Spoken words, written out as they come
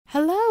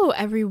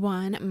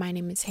everyone, my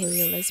name is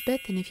Haley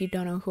Elizabeth, and if you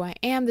don't know who I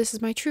am, this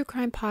is my true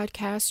crime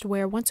podcast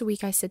where once a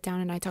week I sit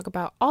down and I talk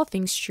about all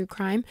things true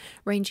crime,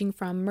 ranging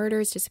from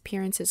murders,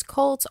 disappearances,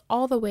 cults,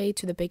 all the way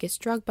to the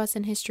biggest drug bust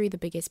in history, the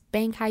biggest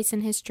bank heist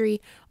in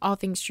history, all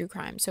things true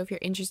crime. So if you're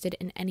interested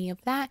in any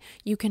of that,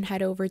 you can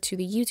head over to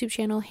the YouTube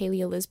channel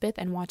Haley Elizabeth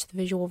and watch the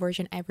visual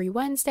version every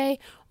Wednesday,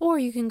 or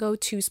you can go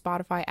to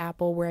Spotify,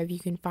 Apple, wherever you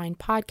can find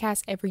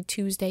podcasts every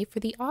Tuesday for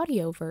the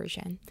audio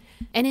version.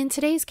 And in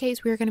today's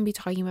case, we are going to be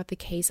talking about the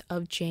case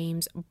of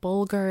James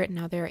Bulger.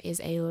 Now, there is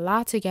a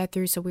lot to get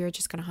through, so we are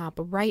just going to hop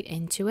right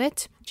into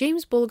it.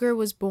 James Bulger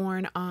was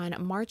born on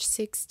March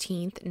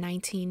 16th,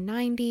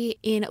 1990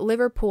 in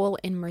Liverpool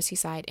in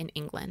Merseyside in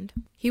England.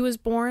 He was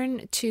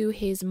born to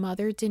his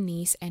mother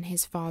Denise and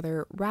his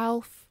father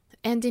Ralph.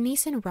 And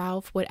Denise and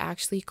Ralph would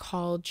actually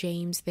call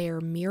James their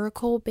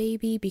miracle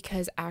baby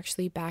because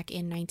actually back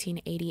in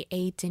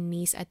 1988,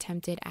 Denise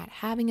attempted at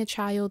having a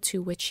child,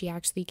 to which she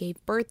actually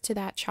gave birth to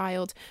that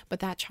child,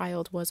 but that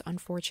child was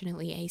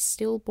unfortunately a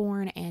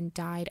stillborn and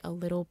died a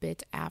little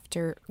bit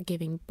after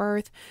giving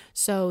birth.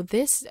 So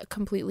this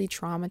completely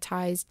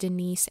traumatized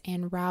Denise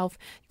and Ralph.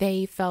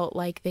 They felt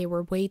like they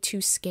were way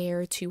too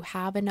scared to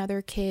have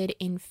another kid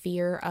in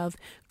fear of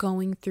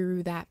going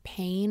through that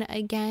pain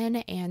again,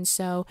 and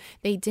so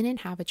they didn't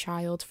have a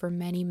child for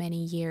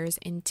many years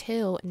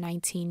until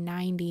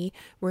 1990,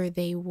 where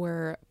they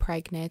were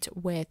pregnant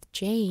with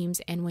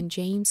James. And when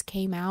James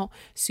came out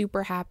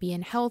super happy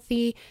and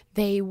healthy,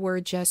 they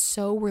were just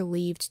so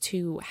relieved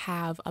to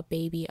have a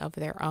baby of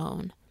their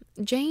own.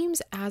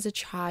 James, as a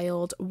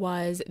child,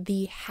 was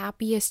the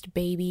happiest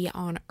baby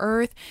on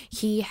earth.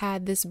 He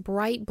had this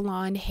bright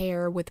blonde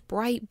hair with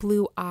bright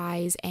blue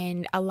eyes,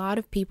 and a lot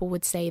of people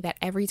would say that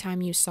every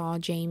time you saw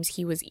James,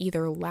 he was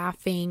either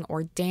laughing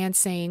or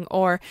dancing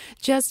or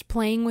just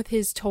playing with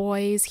his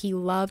toys. He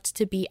loved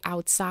to be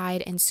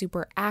outside and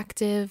super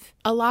active.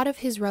 A lot of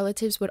his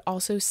relatives would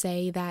also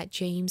say that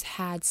James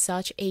had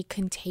such a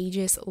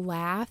contagious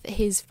laugh.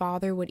 His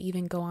father would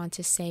even go on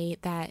to say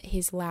that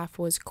his laugh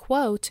was,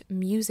 quote,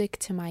 music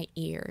to my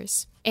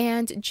ears.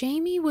 And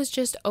Jamie was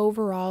just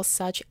overall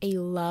such a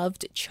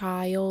loved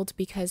child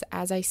because,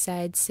 as I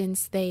said,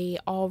 since they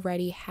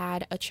already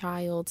had a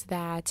child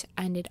that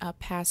ended up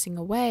passing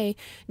away,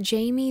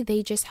 Jamie,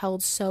 they just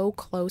held so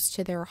close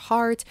to their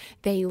heart.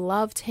 They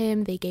loved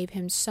him. They gave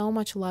him so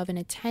much love and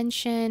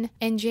attention.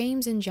 And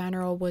James in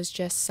general was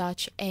just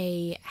such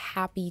a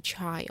happy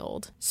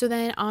child. So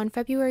then on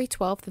February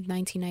 12th of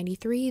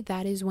 1993,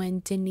 that is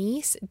when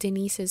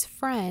Denise's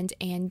friend,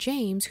 and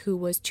James, who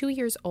was 2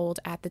 years old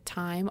at the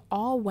time,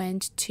 all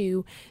went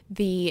to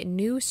the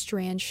New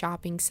Strand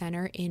shopping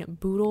center in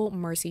Bootle,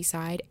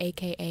 Merseyside,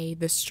 aka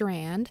the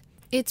Strand.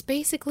 It's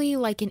basically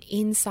like an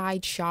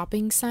inside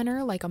shopping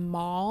center, like a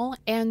mall.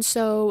 And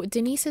so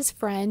Denise's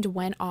friend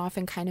went off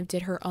and kind of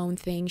did her own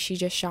thing. She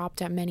just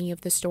shopped at many of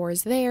the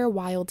stores there,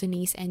 while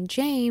Denise and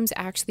James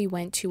actually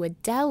went to a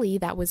deli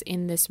that was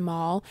in this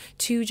mall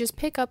to just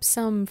pick up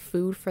some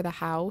food for the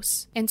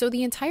house. And so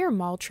the entire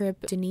mall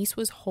trip, Denise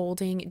was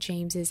holding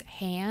James's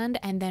hand.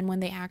 And then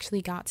when they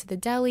actually got to the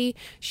deli,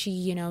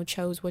 she,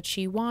 chose what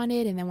she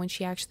wanted. And then when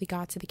she actually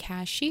got to the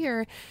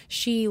cashier,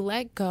 she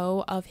let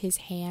go of his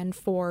hand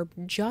for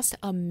just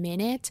a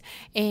minute,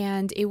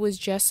 and it was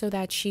just so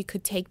that she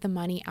could take the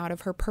money out of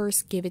her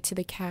purse, give it to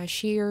the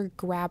cashier,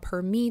 grab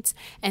her meats,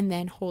 and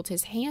then hold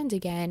his hand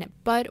again.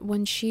 But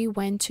when she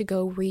went to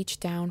go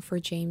reach down for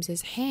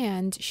James's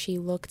hand, she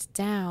looked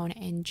down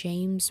and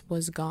James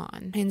was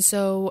gone. And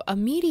so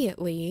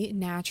immediately,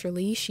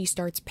 naturally, she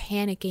starts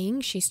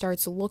panicking. She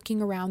starts looking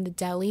around the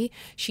deli.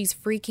 She's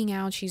freaking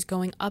out. She's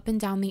going up and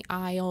down the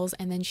aisles,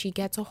 and then she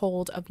gets a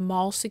hold of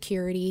mall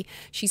security.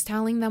 She's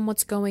telling them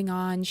what's going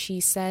on.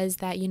 She says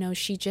that,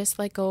 she just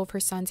let go of her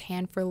son's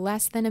hand for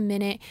less than a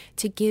minute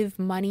to give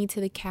money to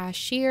the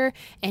cashier,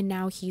 and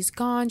now he's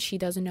gone. She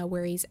doesn't know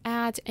where he's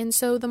at. And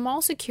so the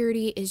mall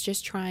security is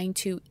just trying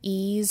to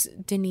ease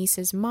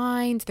Denise's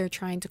mind. They're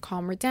trying to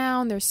calm her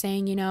down. They're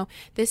saying,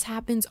 this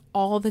happens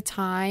all the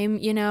time.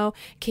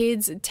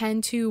 Kids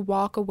tend to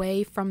walk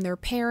away from their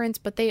parents,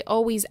 but they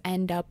always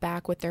end up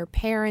back with their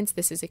parents.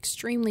 This is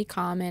extremely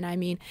common. I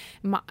mean,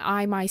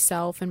 I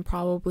myself, and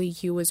probably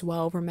you as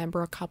well,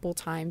 remember a couple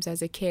times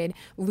as a kid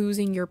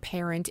losing your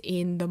parent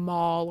in the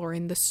mall or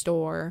in the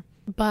store.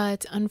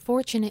 But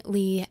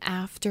unfortunately,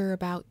 after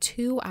about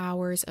 2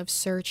 hours of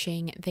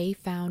searching, they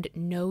found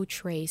no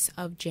trace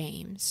of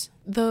James.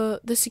 The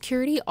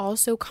security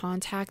also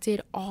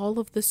contacted all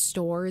of the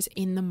stores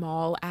in the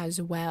mall as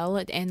well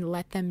and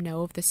let them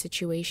know of the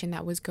situation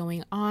that was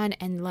going on,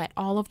 and let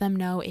all of them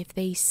know if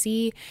they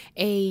see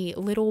a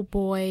little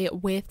boy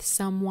with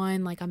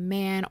someone like a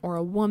man or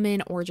a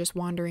woman or just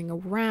wandering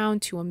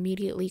around to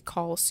immediately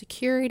call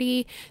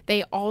security.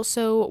 They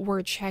also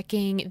were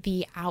checking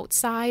the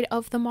outside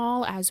of the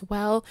mall as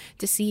well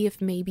to see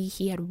if maybe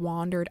he had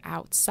wandered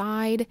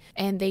outside,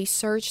 and they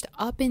searched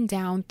up and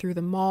down through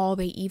the mall.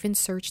 They even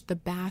searched the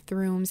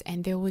bathrooms,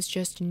 and there was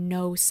just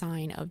no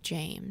sign of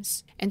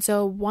James. And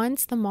so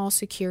once the mall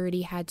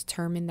security had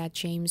determined that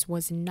James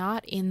was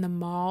not in the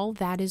mall,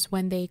 that is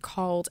when they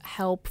called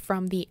help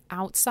from the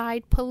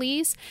outside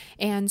police.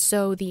 And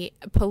so the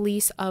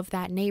police of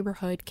that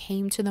neighborhood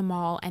came to the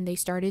mall and they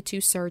started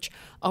to search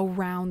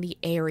around the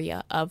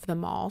area of the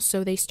mall.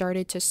 So they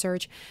started to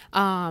search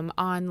on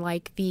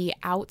like the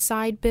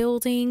outside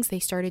buildings. They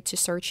started to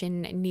search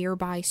in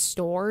nearby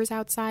stores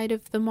outside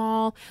of the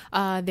mall.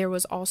 There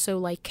was also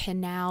like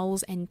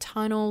canals and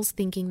tunnels,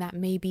 thinking that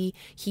maybe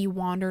he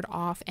wandered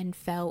off and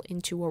fell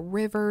into a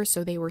river.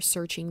 So they were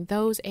searching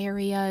those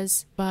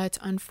areas. But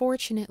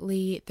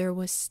unfortunately, there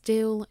was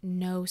still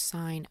no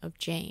sign of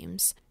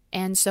James.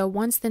 And so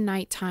once the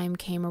nighttime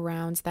came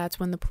around, that's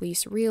when the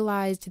police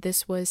realized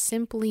this was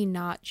simply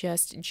not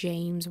just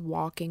James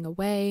walking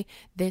away.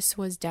 This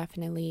was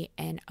definitely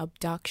an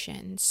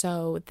abduction.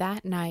 So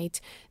that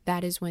night,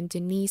 that is when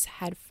Denise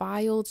had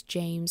filed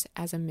James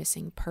as a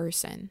missing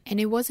person. And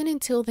it wasn't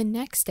until the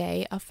next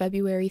day of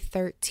February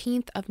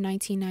 13th of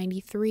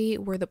 1993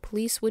 where the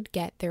police would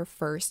get their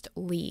first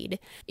lead.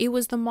 It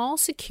was the mall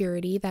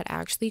security that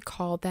actually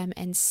called them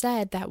and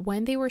said that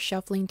when they were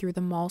shuffling through the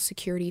mall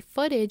security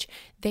footage,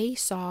 they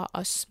saw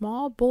a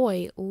small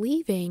boy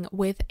leaving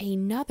with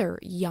another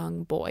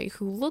young boy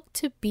who looked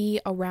to be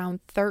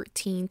around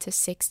 13 to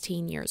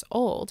 16 years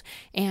old.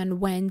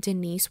 And when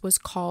Denise was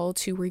called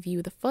to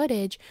review the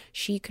footage,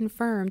 she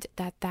confirmed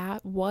that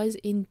that was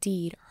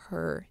indeed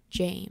her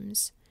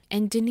James.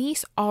 And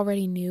Denise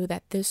already knew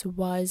that this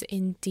was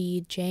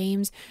indeed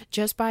James,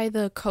 just by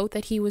the coat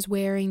that he was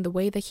wearing, the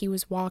way that he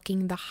was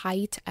walking, the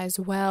height as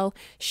well.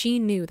 She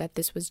knew that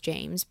this was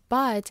James,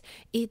 but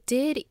it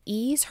did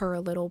ease her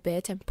a little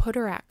bit and put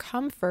her at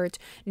comfort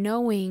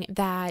knowing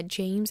that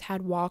James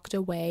had walked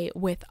away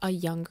with a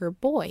younger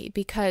boy,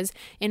 because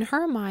in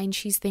her mind,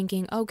 she's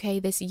thinking, okay,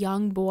 this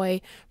young boy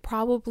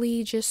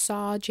probably just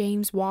saw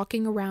James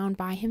walking around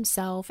by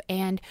himself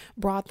and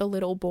brought the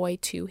little boy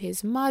to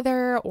his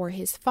mother or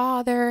his father,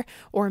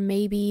 or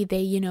maybe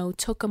they,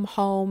 took him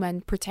home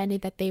and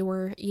pretended that they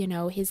were,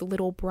 his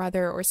little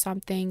brother or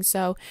something.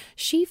 So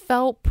she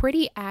felt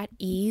pretty at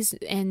ease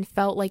and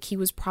felt like he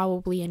was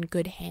probably in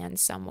good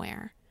hands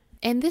somewhere.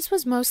 And this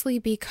was mostly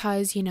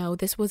because,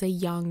 this was a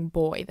young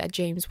boy that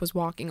James was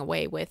walking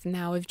away with.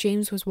 Now, if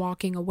James was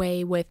walking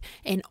away with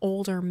an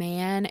older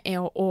man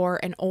or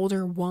an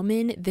older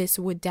woman, this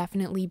would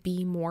definitely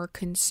be more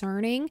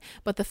concerning.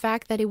 But the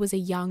fact that it was a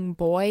young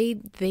boy,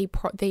 they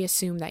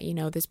assumed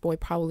that, this boy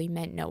probably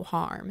meant no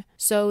harm.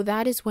 So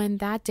that is when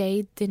that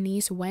day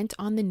Denise went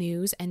on the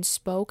news and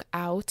spoke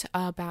out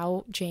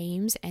about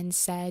James and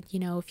said,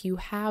 if you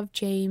have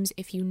James,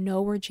 if you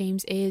know where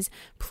James is,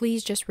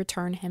 please just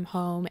return him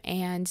home.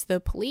 And the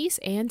police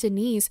and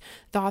Denise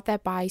thought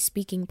that by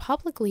speaking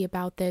publicly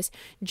about this,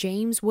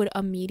 James would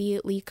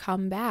immediately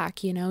come back.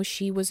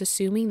 She was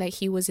assuming that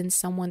he was in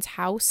someone's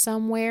house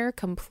somewhere,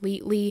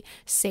 completely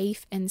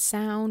safe and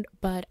sound.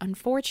 But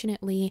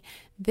unfortunately,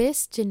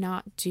 this did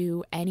not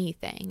do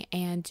anything,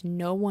 and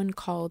no one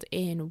called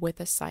in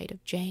with a sight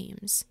of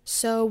James.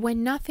 So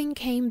when nothing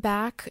came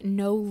back,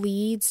 no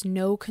leads,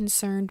 no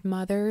concerned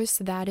mothers,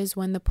 that is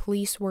when the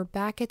police were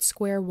back at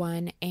square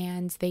one,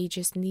 and they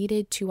just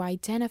needed to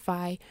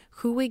identify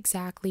who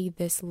exactly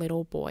this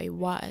little boy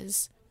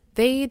was.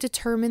 They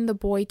determined the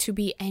boy to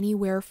be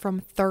anywhere from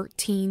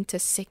 13 to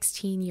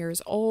 16 years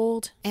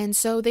old. And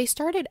so they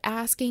started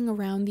asking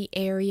around the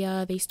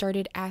area. They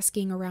started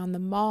asking around the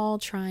mall,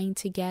 trying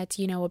to get,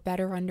 a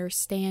better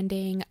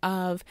understanding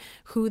of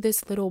who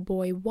this little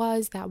boy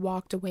was that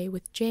walked away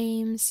with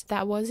James.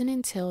 That wasn't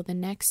until the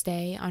next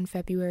day, on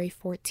February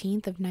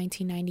 14th of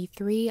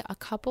 1993, a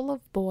couple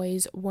of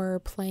boys were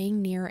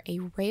playing near a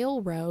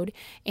railroad,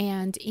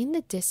 and in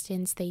the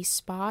distance they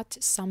spot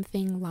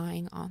something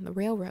lying on the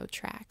railroad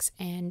tracks.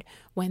 And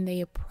when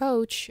they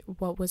approach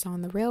what was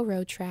on the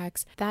railroad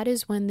tracks, that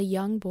is when the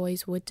young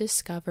boys would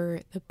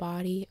discover the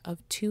body of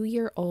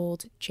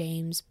 2-year-old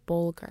James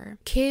Bulger.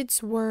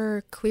 Kids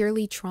were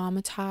clearly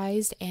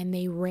traumatized and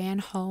they ran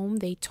home.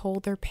 They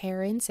told their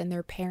parents, and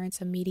their parents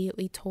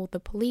immediately told the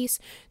police,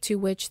 to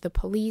which the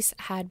police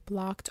had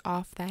blocked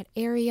off that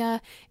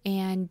area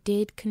and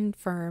did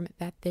confirm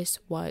that this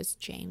was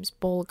James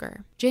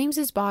Bulger.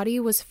 James's body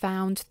was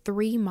found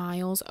 3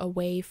 miles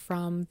away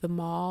from the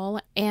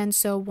mall, and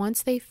so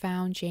once they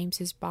found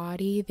James's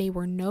body, they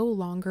were no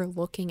longer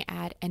looking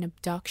at an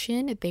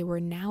abduction. They were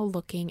now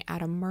looking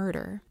at a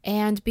murder.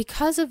 And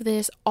because of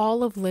this,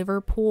 all of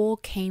Liverpool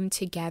came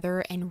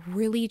together and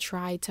really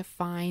tried to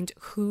find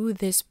who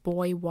this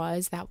boy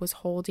was that was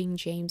holding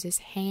James's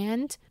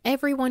hand.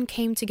 Everyone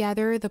came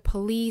together, the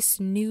police,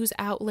 news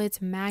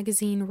outlets,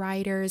 magazine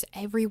writers,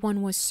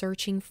 everyone was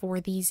searching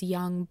for these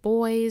young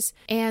boys.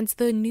 And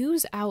the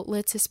news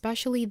outlets,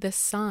 especially The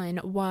Sun,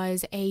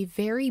 was a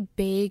very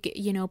big,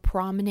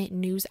 prominent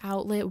news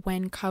outlet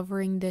when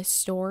covering this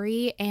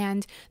story,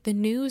 and the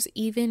news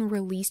even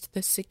released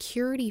the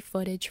security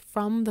footage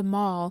from the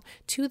mall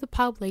to the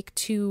public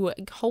to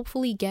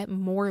hopefully get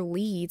more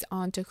leads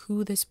onto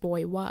who this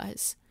boy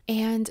was.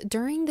 And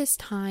during this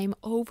time,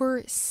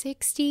 over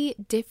 60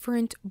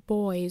 different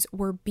boys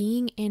were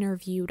being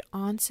interviewed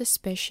on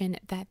suspicion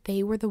that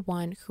they were the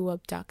one who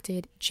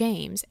abducted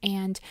James.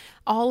 And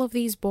all of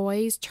these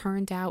boys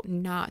turned out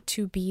not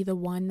to be the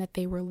one that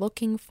they were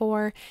looking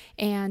for.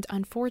 And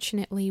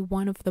unfortunately,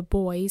 one of the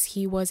boys,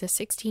 he was a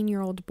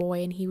 16-year-old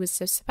boy and he was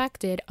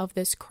suspected of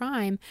this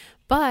crime,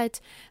 but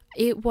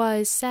it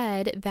was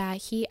said that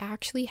he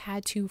actually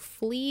had to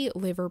flee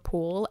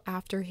Liverpool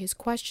after his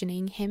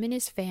questioning, him and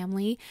his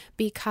family,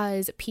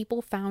 because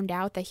people found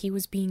out that he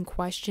was being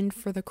questioned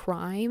for the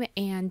crime.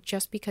 And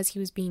just because he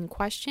was being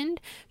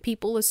questioned,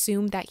 people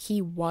assumed that he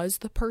was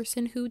the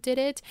person who did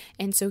it.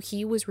 And so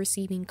he was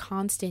receiving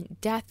constant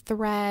death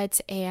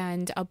threats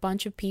and a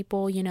bunch of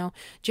people,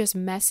 just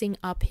messing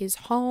up his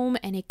home.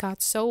 And it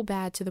got so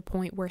bad to the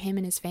point where him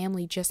and his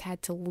family just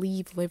had to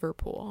leave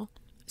Liverpool.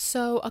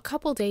 So a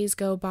couple days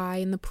go by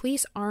and the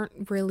police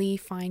aren't really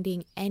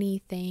finding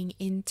anything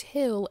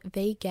until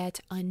they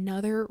get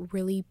another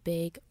really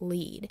big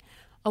lead.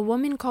 A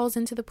woman calls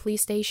into the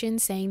police station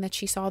saying that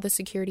she saw the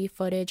security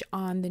footage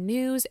on the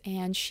news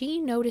and she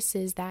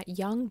notices that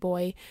young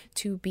boy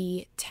to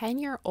be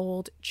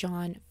 10-year-old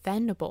John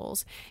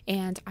Venables.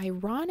 And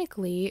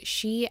ironically,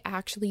 she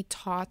actually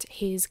taught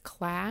his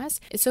class.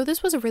 So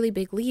this was a really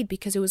big lead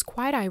because it was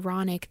quite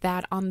ironic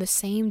that on the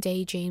same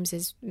day James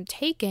is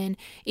taken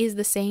is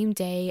the same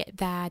day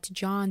that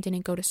John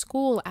didn't go to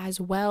school, as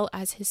well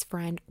as his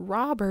friend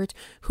Robert,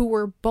 who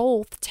were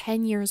both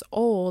 10 years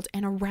old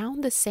and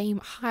around the same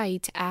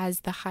height as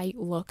the height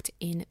looked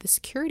in the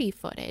security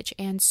footage.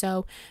 And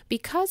so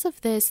because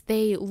of this,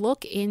 they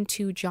look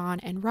into John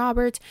and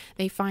Robert,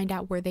 they find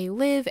out where they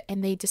live,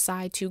 and they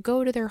decide to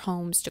go to their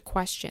homes to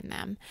question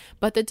them.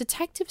 But the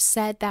detective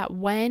said that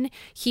when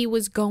he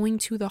was going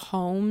to the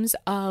homes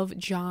of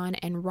John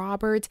and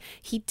Robert,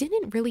 he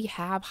didn't really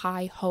have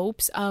high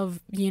hopes of,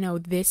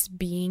 this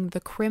being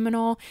the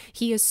criminal.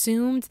 He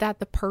assumed that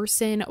the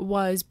person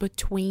was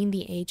between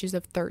the ages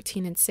of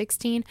 13 and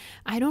 16.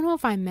 I don't know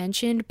if I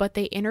mentioned, but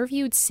they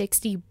interviewed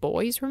 60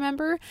 boys,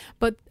 remember?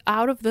 But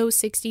out of those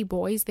 60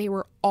 boys, they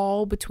were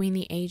all between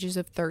the ages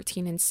of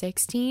 13 and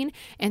 16.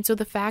 And so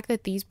the fact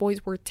that these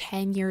boys were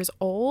 10 years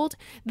old,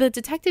 the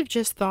detective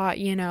just thought,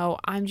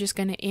 I'm just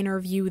going to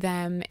interview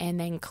them and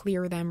then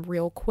clear them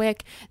real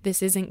quick.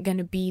 This isn't going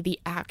to be the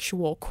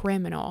actual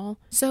criminal.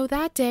 So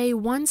that day,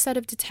 one set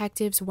of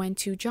detectives went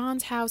to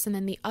John's house and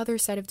then the other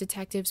set of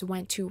detectives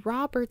went to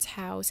Robert's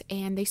house,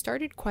 and they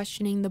started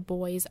questioning the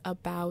boys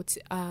about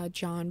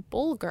John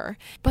Bulger.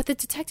 But the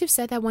detective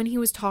said that when he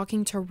was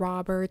talking to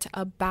Robert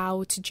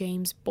about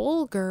James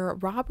Bulger,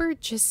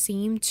 Robert just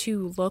seemed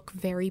to look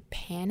very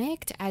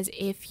panicked, as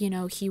if,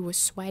 he was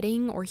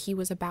sweating or he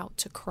was about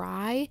to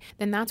cry.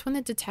 Then that's when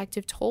the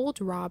detective told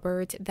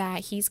Robert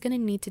that he's going to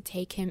need to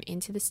take him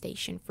into the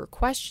station for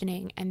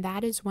questioning. And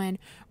that is when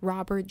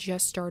Robert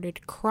just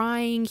started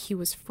crying. He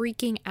was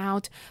freaking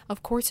out.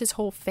 Of course, his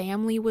whole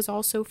family was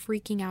also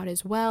freaking out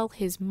as well,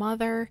 his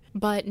mother.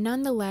 But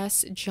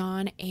nonetheless,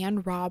 John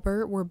and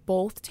Robert were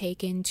both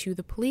taken to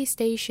the police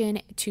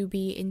station to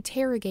be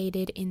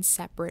interrogated in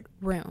separate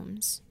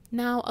rooms.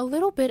 Now, a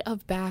little bit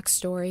of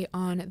backstory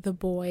on the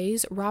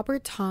boys.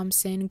 Robert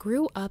Thompson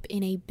grew up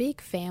in a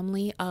big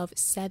family of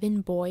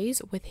 7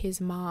 boys with his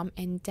mom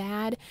and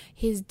dad.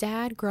 His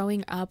dad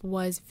growing up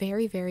was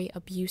very, very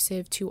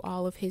abusive to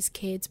all of his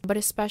kids, but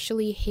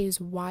especially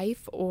his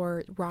wife,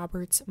 or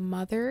Robert's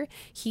mother.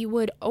 He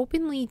would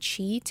openly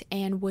cheat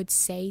and would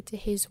say to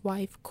his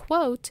wife,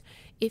 quote,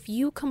 "If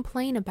you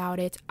complain about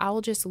it, I'll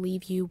just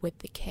leave you with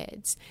the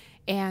kids."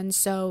 And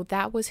so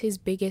that was his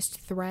biggest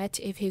threat.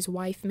 If his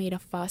wife made a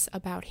fuss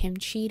about him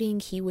cheating,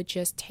 he would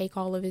just take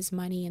all of his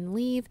money and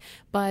leave.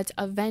 But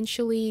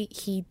eventually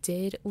he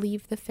did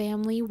leave the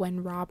family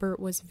when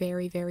Robert was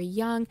very, very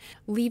young,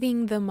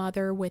 leaving the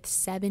mother with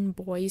 7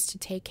 boys to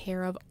take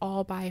care of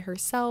all by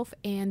herself.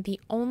 And the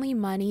only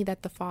money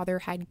that the father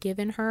had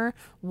given her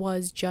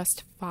was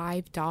just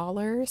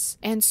 $5.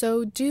 And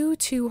so due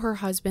to her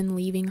husband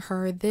leaving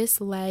her,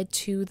 this led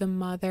to the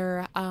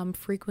mother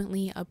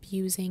frequently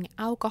abusing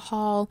alcohol.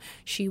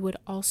 She would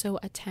also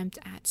attempt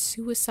at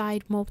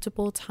suicide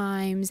multiple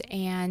times.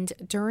 And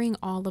during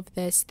all of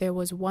this, there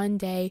was one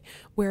day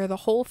where the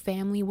whole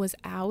family was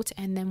out,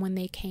 and then when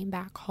they came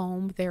back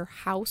home, their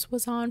house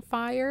was on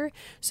fire.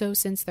 So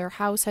since their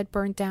house had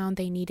burnt down,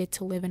 they needed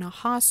to live in a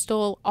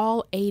hostel,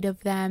 all 8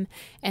 of them.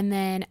 And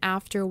then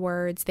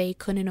afterwards, they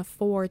couldn't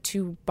afford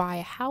to buy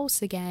a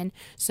house again.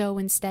 So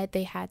instead,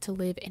 they had to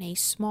live in a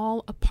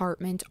small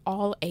apartment,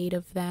 all 8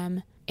 of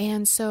them.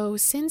 And so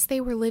since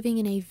they were living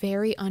in a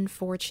very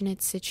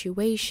unfortunate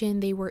situation,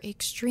 they were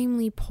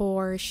extremely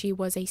poor. She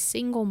was a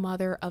single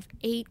mother of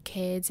 8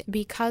 kids.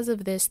 Because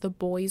of this, the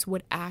boys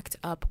would act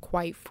up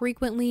quite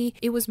frequently.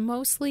 It was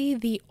mostly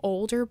the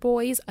older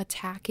boys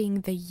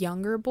attacking the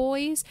younger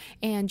boys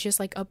and just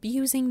like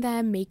abusing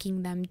them,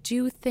 making them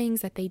do things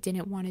that they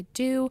didn't want to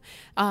do.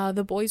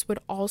 The boys would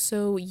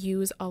also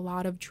use a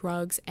lot of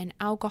drugs and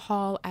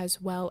alcohol, as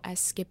well as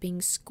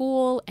skipping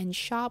school and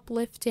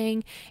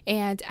shoplifting.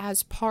 And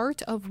as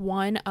part of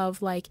one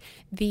of like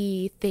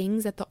the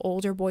things that the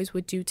older boys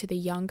would do to the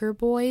younger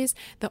boys,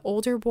 the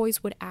older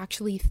boys would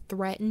actually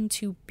threaten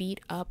to beat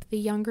up the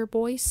younger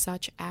boys,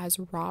 such as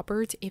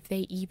Robert, if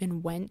they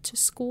even went to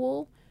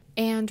school.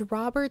 And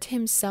Robert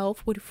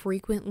himself would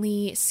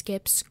frequently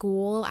skip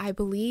school. I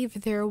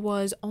believe there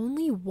was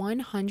only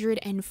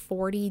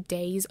 140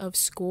 days of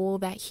school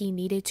that he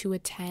needed to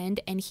attend,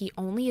 and he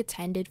only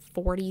attended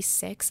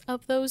 46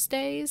 of those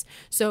days.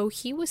 So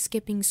he was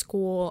skipping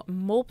school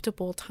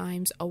multiple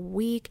times a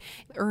week,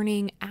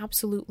 earning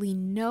absolutely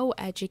no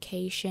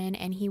education,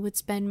 and he would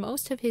spend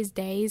most of his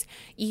days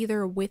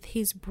either with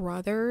his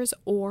brothers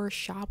or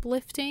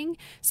shoplifting.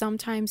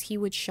 Sometimes he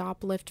would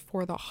shoplift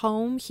for the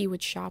home, he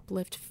would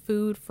shoplift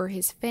food for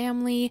his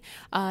family,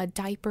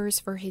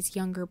 diapers for his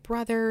younger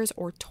brothers,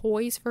 or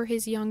toys for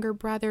his younger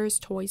brothers,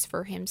 toys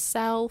for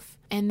himself.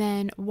 And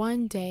then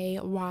one day,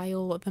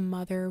 while the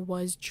mother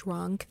was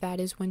drunk, that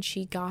is when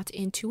she got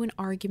into an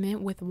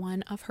argument with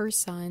one of her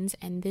sons,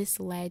 and this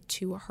led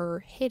to her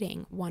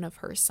hitting one of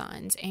her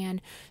sons.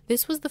 And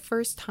this was the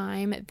first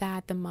time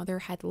that the mother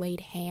had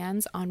laid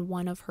hands on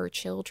one of her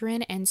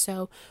children. And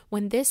so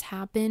when this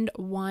happened,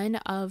 one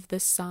of the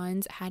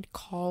sons had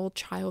called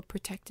Child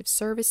Protective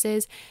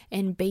Services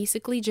and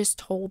basically just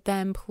told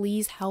them,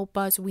 please help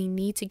us, we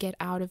need to get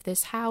out of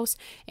this house.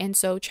 And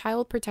so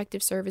Child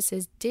Protective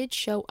Services did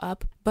show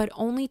up, but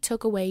only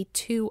took away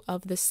 2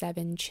 of the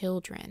 7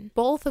 children.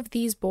 Both of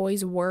these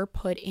boys were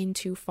put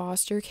into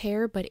foster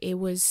care, but it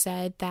was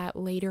said that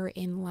later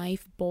in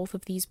life, both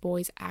of these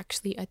boys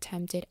actually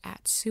attempted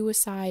at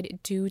suicide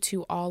due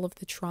to all of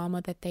the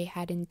trauma that they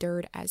had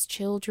endured as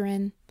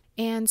children.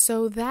 And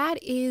so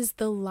that is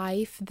the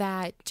life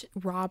that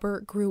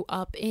Robert grew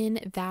up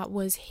in. That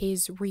was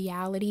his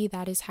reality.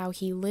 That is how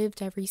he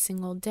lived every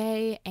single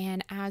day.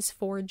 And as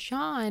for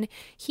John,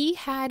 he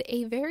had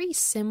a very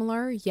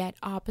similar yet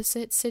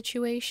opposite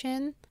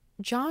situation.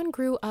 John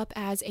grew up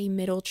as a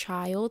middle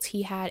child.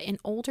 He had an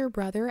older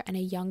brother and a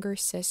younger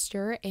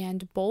sister,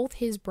 and both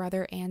his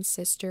brother and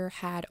sister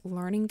had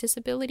learning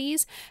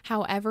disabilities.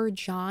 However,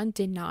 John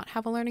did not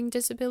have a learning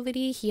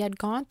disability. He had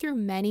gone through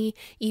many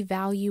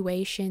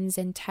evaluations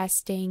and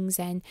testings,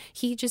 and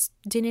he just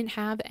didn't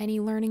have any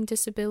learning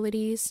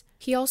disabilities.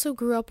 He also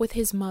grew up with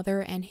his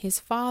mother and his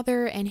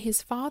father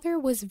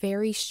was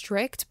very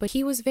strict, but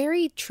he was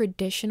very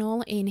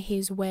traditional in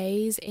his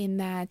ways, in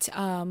that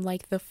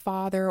like the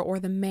father or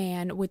the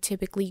man would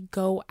typically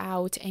go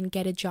out and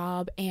get a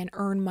job and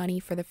earn money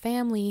for the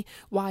family,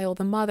 while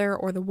the mother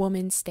or the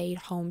woman stayed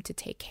home to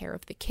take care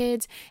of the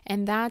kids.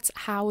 And that's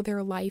how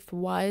their life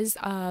was.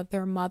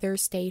 Their mother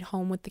stayed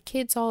home with the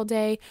kids all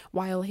day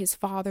while his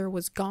father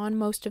was gone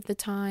most of the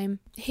time.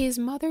 His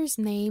mother's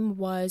name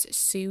was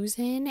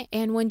Susan,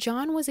 and when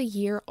John was a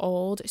year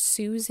old,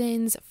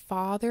 Susan's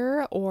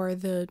father, or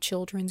the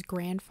children's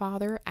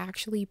grandfather,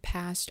 actually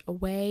passed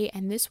away.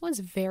 And this was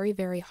very,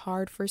 very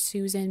hard for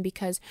Susan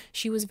because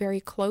she was very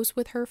close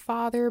with her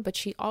father, but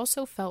she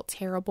also felt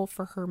terrible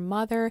for her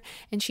mother,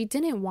 and she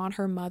didn't want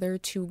her mother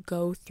to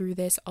go through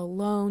this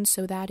alone.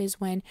 So that is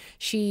when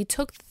she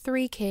took the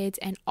 3 kids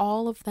and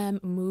all of them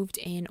moved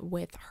in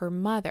with her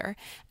mother.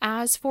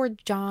 As for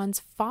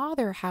John's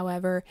father,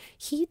 however,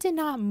 he did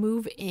not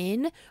move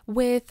in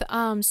with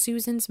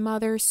Susan's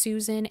mother,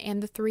 Susan,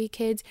 and the 3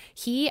 kids.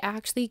 He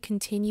actually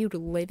continued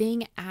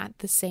living at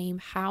the same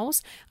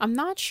house. I'm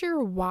not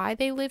sure why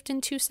they lived in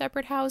 2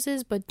 separate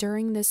houses, but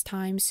during this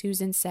time,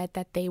 Susan said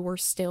that they were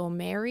still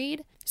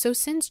married. So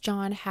since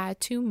John had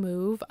to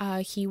move,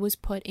 he was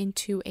put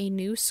into a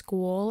new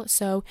school.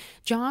 So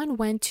John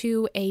went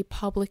to a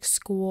public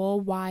school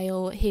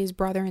while his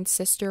brother and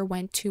sister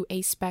went to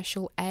a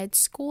special ed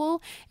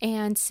school.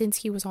 And since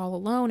he was all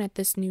alone at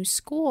this new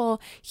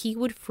school, he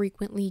would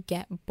frequently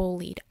get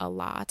bullied a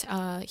lot.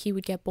 He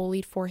would get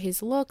bullied for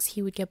his looks.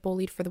 He would get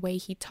bullied for the way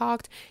he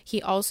talked. He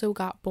also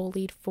got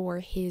bullied for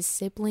his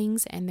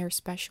siblings and their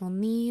special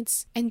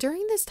needs. And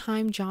during this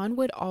time, John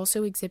would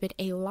also exhibit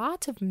a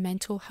lot of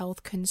mental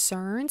health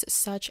concerns,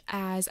 such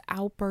as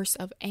outbursts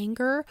of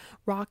anger,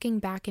 rocking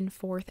back and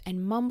forth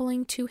and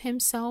mumbling to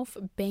himself,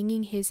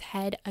 banging his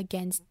head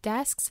against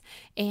desks,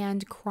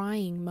 and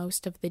crying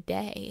most of the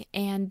day.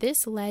 And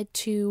this led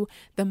to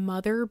the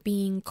mother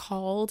being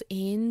called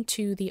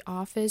into the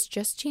office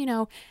just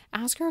to,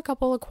 ask her a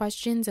couple of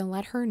questions and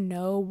let her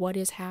know what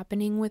is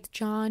happening with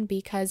John,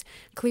 because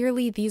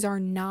clearly these are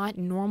not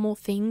normal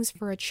things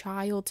for a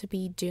child to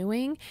be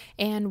doing.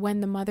 And when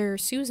the mother,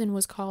 Susan,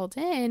 was called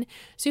in,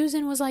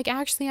 Susan was like,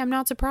 actually, I'm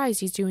not surprised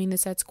he's doing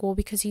this at school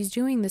because he's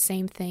doing the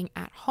same thing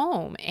at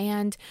home.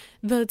 And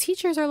the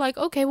teachers are like,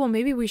 okay, well,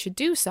 maybe we should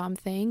do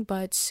something.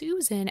 But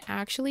Susan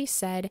actually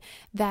said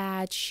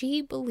that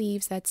she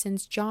believes that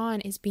since John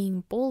is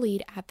being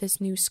bullied at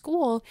this new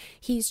school,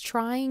 he's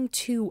trying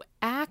to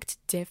act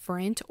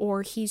different,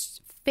 or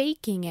he's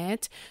faking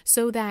it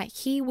so that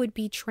he would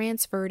be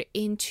transferred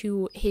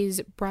into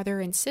his brother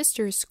and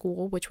sister's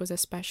school, which was a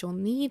special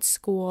needs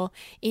school,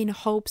 in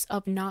hopes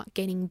of not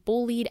getting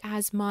bullied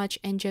as much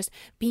and just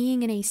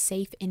being in a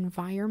safe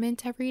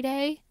environment every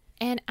day.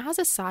 And as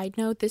a side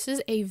note, this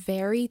is a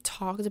very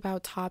talked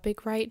about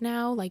topic right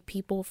now, like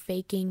people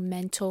faking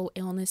mental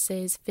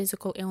illnesses,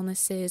 physical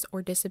illnesses,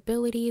 or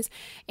disabilities.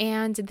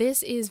 And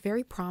this is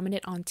very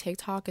prominent on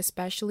TikTok,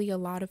 especially. A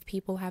lot of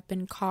people have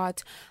been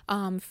caught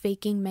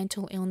faking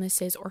mental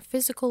illnesses or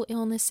physical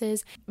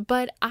illnesses.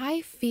 But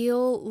I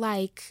feel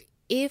like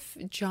if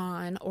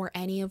John or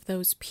any of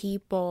those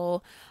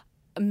people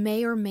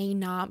may or may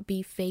not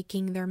be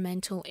faking their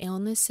mental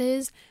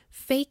illnesses,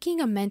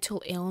 faking a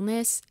mental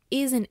illness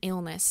is an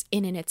illness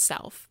in and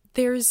itself.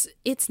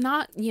 It's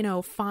not,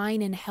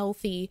 fine and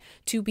healthy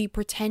to be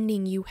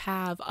pretending you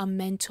have a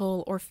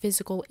mental or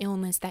physical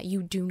illness that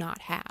you do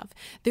not have.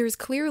 There's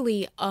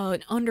clearly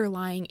an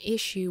underlying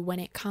issue when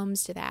it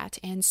comes to that.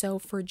 And so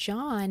for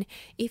John,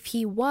 if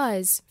he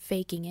was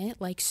faking it,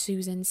 like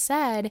Susan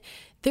said,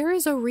 there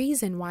is a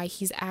reason why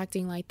he's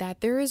acting like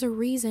that. There is a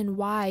reason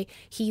why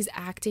he's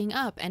acting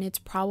up, and it's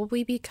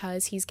probably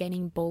because he's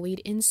getting bullied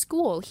in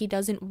school. He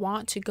doesn't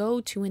want to go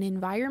to an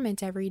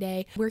environment every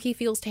day where he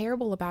feels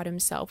terrible about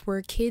himself,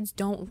 where kids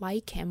don't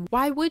like him.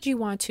 Why would you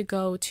want to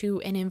go to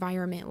an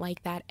environment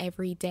like that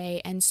every day?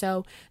 And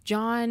so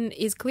John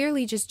is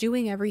clearly just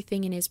doing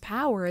everything in his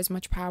power, as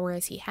much power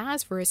as he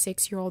has for a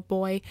 6-year-old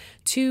boy,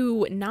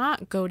 to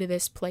not go to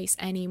this place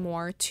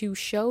anymore, to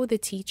show the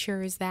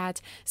teachers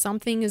that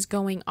something is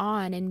going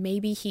on, and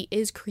maybe he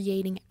is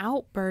creating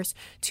outbursts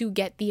to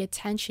get the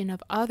attention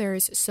of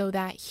others so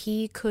that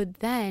he could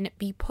then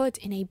be put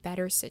in a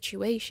better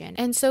situation.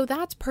 And so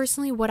that's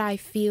personally what I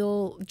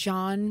feel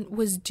John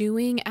was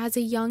doing as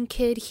a young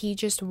kid. He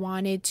just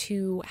wanted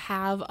to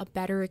have a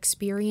better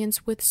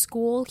experience with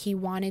school. He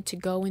wanted to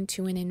go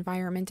into an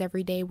environment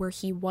every day where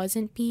he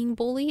wasn't being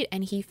bullied,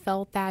 and he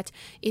felt that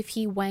if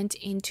he went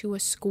into a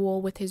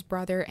school with his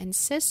brother and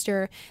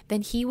sister,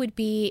 then he would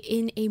be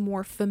in a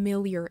more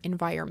familiar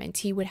environment.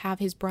 He would have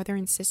his brother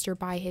and sister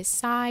by his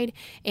side,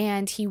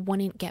 and he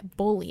wouldn't get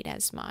bullied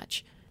as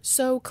much.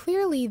 So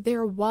clearly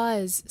there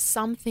was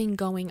something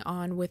going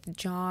on with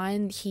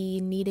John.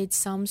 He needed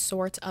some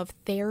sort of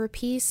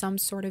therapy, some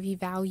sort of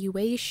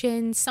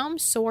evaluation, some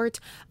sort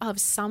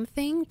of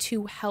something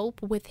to help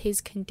with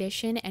his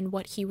condition and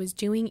what he was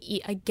doing.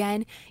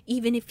 Again,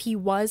 even if he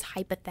was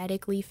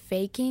hypothetically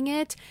faking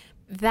it,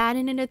 that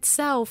in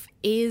itself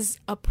is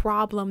a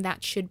problem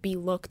that should be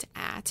looked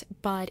at.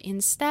 But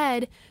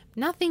instead,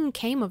 nothing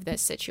came of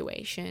this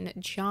situation.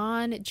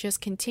 John just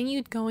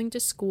continued going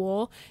to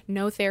school.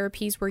 No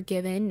therapies were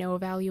given, no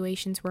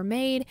evaluations were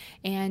made,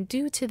 and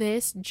due to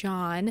this,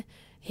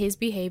 his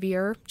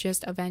behavior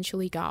just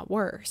eventually got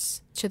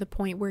worse, to the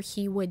point where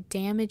he would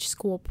damage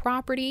school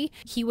property.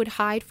 He would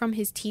hide from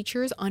his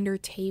teachers under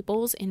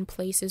tables in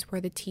places where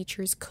the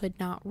teachers could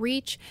not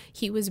reach.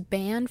 He was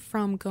banned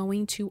from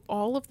going to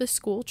all of the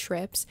school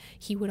trips.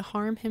 He would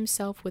harm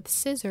himself with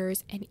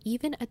scissors and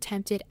even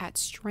attempted at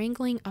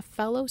strangling a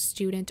fellow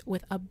student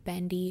with a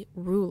bendy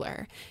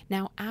ruler.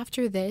 Now,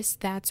 after this,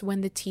 that's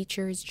when the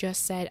teachers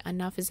just said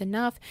enough is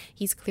enough.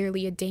 He's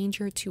clearly a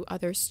danger to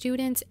other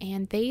students,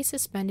 and they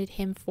suspended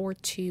him for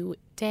 2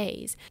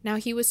 days. Now,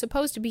 he was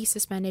supposed to be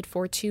suspended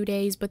for 2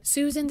 days, but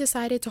Susan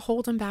decided to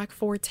hold him back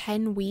for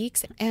 10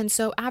 weeks. And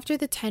so after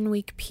the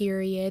 10-week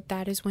period,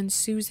 that is when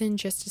Susan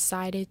just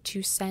decided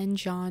to send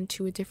John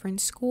to a different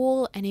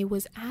school. And it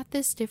was at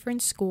this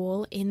different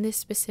school, in this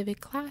specific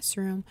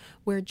classroom,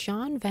 where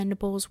John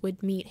Venables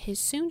would meet his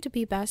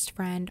soon-to-be best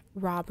friend,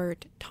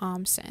 Robert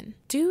Thompson.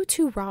 Due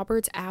to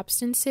Robert's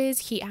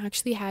absences, he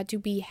actually had to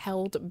be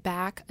held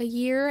back a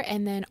year.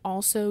 And then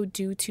also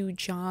due to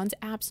John's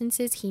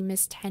absences, he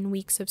missed 10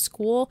 weeks of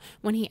school.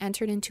 When he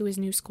entered into his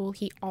new school,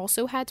 he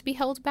also had to be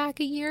held back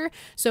a year.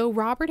 So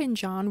Robert and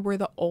John were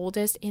the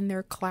oldest in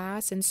their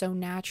class, and so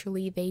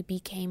naturally they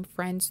became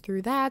friends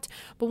through that.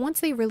 But once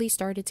they really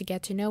started to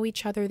get to know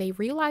each other, they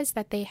realized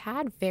that they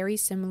had very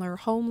similar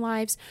home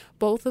lives.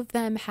 Both of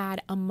them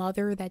had a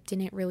mother that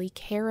didn't really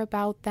care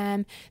about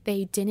them.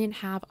 They didn't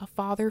have a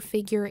father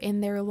figure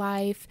in their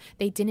life.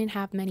 They didn't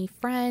have many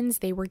friends.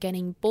 They were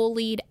getting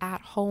bullied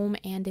at home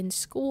and in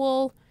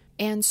school.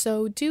 And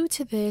so due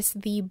to this,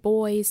 the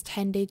boys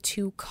tended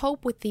to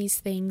cope with these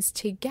things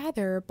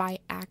together by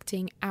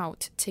acting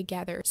out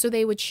together. So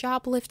they would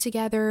shoplift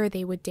together,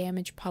 they would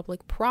damage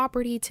public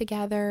property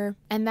together,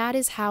 and that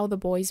is how the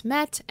boys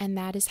met, and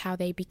that is how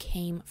they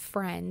became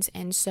friends.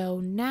 And so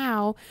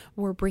now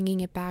we're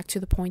bringing it back to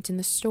the point in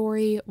the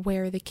story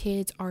where the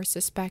kids are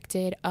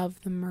suspected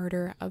of the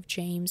murder of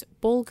James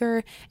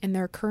Bulger, and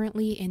they're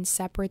currently in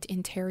separate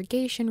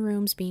interrogation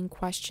rooms being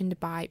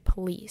questioned by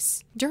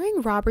police.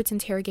 During Robert's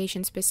interrogation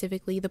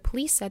specifically, the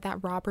police said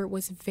that Robert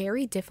was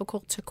very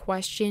difficult to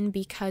question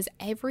because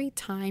every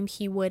time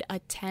he would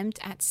attempt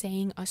at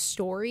saying a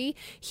story,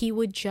 he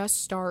would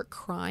just start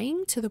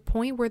crying, to the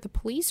point where the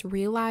police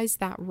realized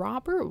that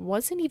Robert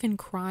wasn't even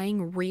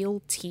crying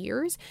real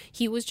tears.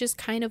 He was just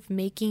kind of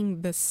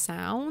making the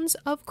sounds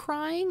of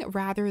crying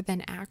rather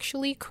than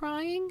actually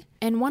crying.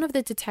 And one of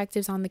the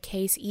detectives on the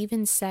case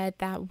even said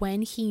that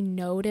when he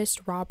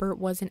noticed Robert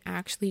wasn't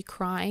actually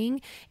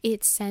crying,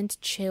 it sent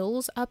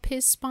chills up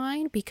his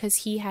spine because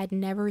he had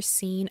never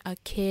seen a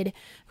kid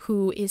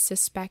who is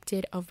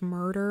suspected of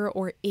murder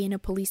or in a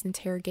police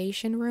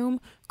interrogation room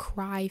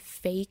cry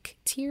fake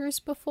tears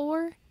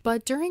before.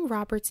 But during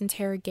Robert's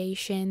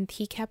interrogation,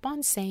 he kept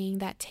on saying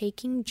that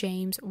taking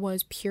James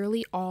was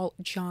purely all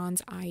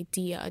John's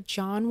idea.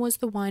 John was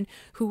the one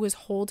who was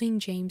holding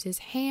James's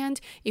hand.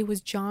 It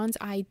was John's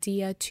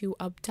idea to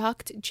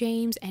abduct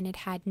James, and it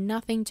had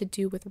nothing to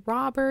do with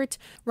Robert.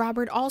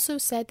 Robert also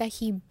said that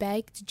he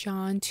begged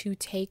John to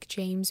take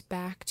James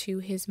back to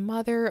his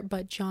mother,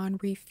 but John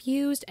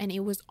refused, and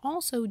it was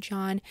also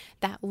John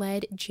that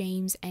led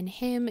James and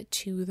him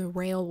to the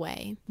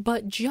railway.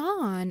 But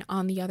John,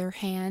 on the other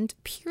hand,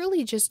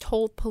 purely just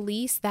told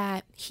police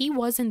that he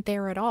wasn't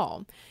there at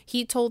all.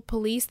 He told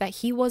police that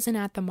he wasn't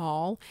at the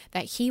mall,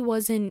 that he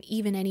wasn't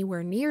even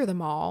anywhere near the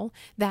mall,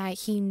 that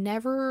he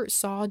never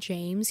saw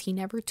James, he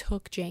never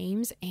took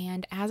James,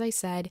 and as I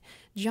said,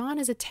 John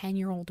is a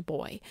 10-year-old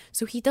boy,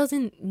 so he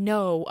doesn't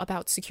know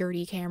about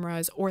security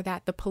cameras or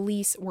that the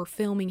police were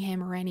filming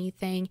him or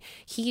anything.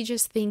 He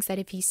just thinks that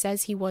if he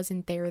says he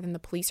wasn't there, then the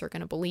police are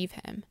going to believe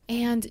him.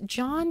 And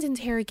John's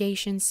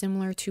interrogation,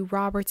 similar to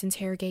Robert's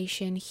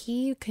interrogation,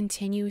 he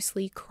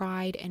continuously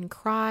cried and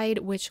cried,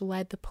 which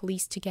led the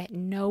police to get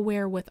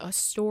nowhere with a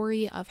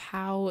story of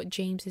how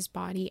James's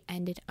body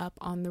ended up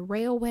on the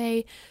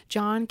railway.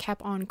 John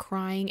kept on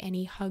crying and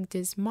he hugged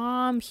his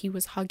mom. He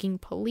was hugging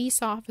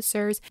police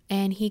officers,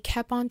 and he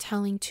kept on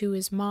telling to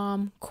his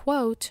mom,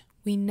 quote,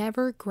 "We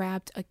never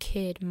grabbed a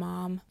kid,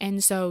 Mom."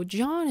 And so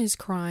John is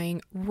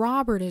crying,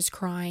 Robert is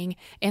crying,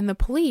 and the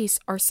police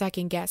are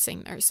second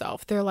guessing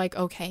themselves. They're like,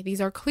 okay,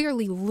 these are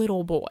clearly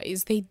little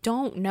boys. They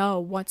don't know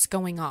what's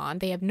going on.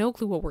 They have no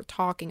clue what we're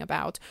talking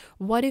about.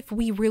 What if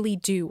we really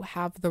do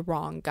have the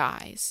wrong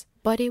guys?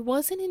 But it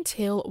wasn't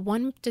until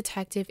one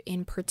detective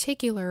in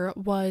particular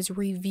was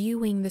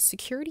reviewing the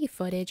security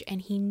footage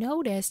and he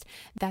noticed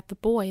that the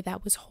boy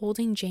that was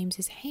holding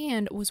James's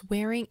hand was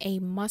wearing a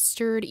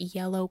mustard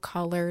yellow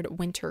colored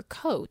winter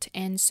coat.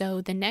 And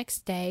so the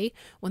next day,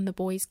 when the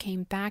boys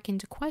came back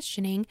into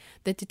questioning,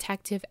 the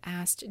detective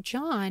asked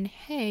John,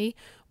 "Hey,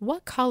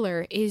 what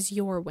color is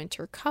your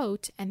winter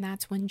coat?" And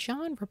that's when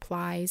John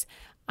replies,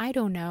 "I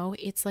don't know,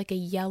 it's like a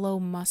yellow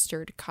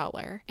mustard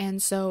color."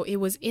 And so it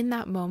was in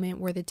that moment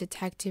where the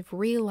detective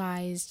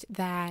realized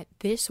that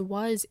this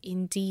was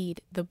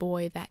indeed the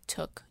boy that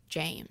took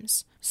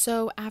James.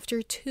 So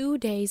after 2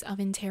 days of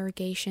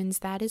interrogations,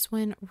 that is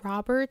when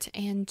Robert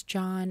and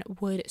John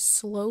would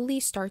slowly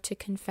start to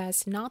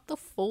confess not the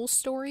full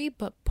story,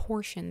 but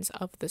portions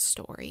of the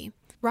story.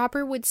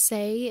 Robert would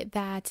say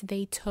that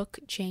they took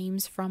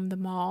James from the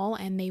mall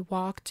and they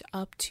walked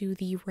up to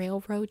the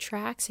railroad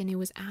tracks, and it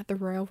was at the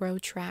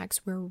railroad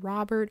tracks where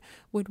Robert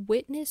would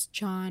witness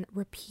John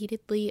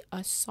repeatedly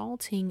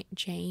assaulting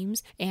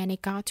James, and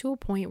it got to a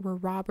point where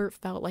Robert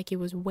felt like it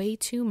was way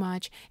too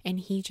much and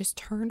he just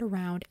turned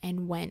around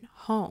and went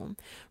home.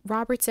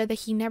 Robert said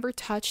that he never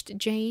touched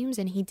James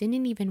and he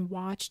didn't even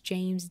watch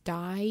James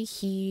die.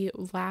 He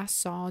last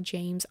saw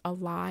James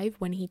alive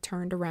when he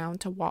turned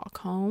around to walk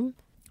home.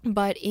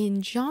 But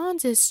in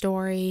John's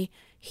story,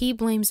 he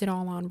blames it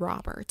all on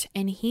Robert,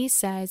 and he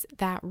says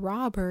that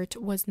Robert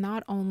was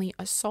not only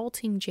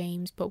assaulting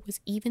James, but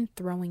was even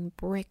throwing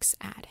bricks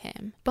at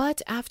him.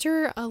 But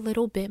after a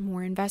little bit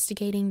more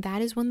investigating,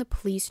 that is when the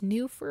police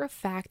knew for a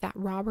fact that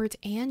Robert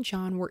and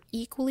John were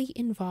equally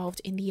involved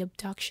in the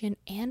abduction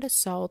and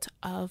assault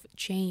of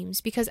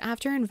James, because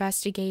after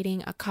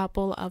investigating a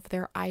couple of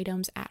their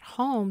items at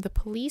home, the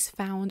police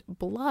found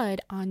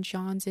blood on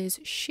John's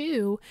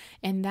shoe,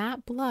 and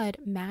that blood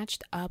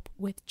matched up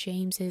with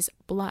James's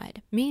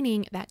blood,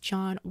 meaning that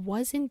John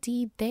was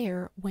indeed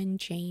there when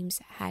James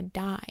had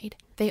died.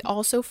 They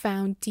also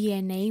found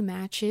DNA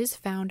matches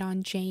found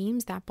on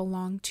James that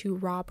belonged to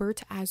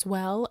Robert as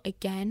well,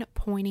 again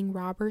pointing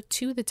Robert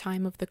to the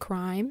time of the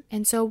crime.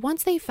 And so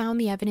once they found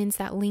the evidence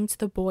that linked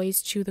the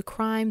boys to the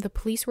crime, the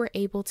police were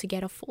able to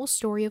get a full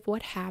story of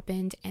what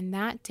happened, and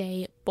that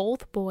day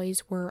both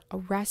boys were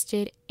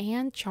arrested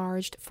and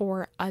charged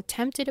for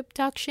attempted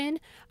abduction,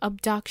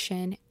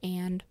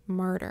 and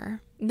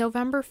murder.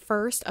 November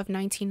 1st of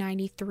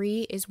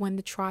 1993 is when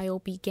the trial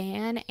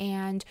began,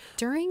 and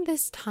during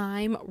this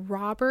time,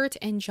 Robert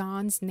and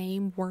John's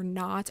name were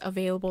not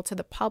available to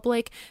the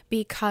public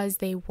because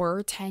they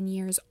were 10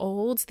 years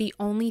old. The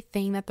only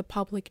thing that the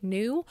public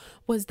knew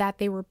was that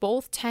they were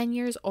both 10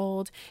 years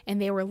old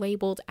and they were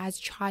labeled as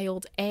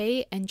Child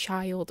A and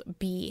Child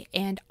B.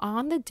 And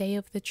on the day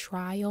of the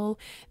trial,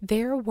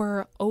 there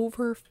were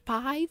over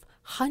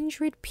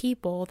 500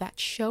 people that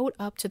showed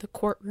up to the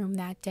courtroom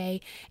that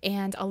day,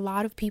 and a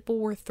lot of people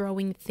were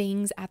throwing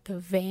things at the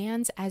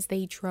vans as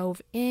they drove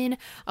in.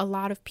 A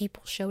lot of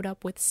people showed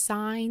up with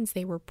signs.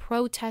 They were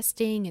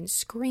protesting and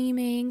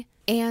screaming.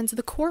 And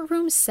the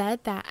courtroom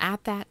said that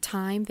at that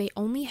time, they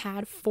only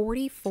had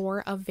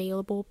 44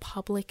 available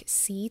public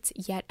seats.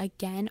 Yet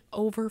again,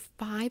 over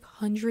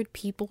 500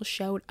 people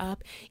showed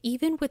up,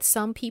 even with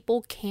some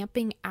people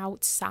camping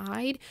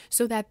outside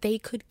so that they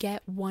could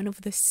get one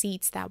of the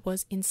seats that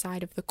was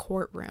inside of the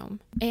courtroom.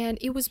 And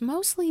it was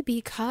mostly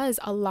because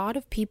a lot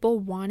of people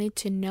wanted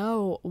to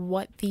know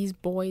what these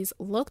boys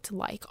looked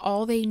like.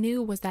 All they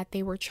knew was that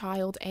they were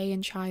child A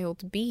and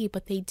child B,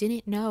 but they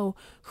didn't know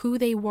who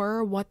they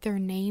were, what their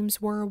names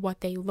were, what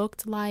they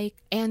looked like.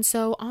 And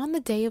so on the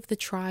day of the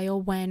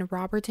trial, when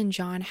Robert and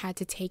John had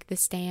to take the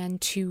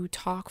stand to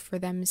talk for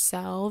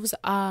themselves,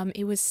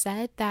 it was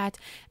said that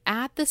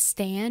at the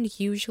stand,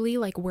 usually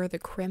like where the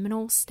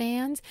criminal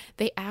stands,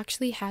 they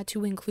actually had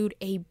to include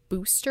a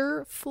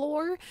booster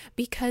floor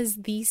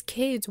because these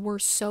kids were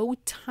so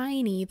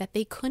tiny that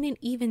they couldn't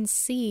even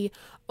see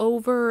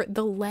over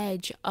the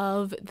ledge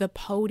of the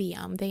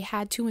podium. They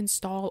had to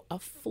install a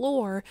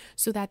floor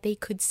so that they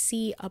could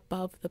see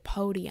above the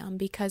podium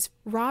because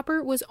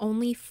Robert was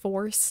only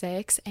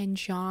 4'6" and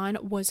John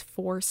was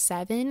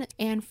 4'7",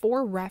 and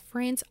for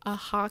reference, a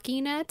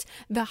hockey net,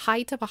 the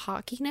height of a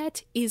hockey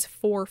net is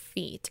 4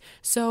 feet.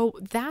 So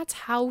that's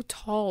how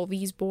tall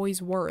these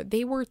boys were.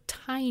 They were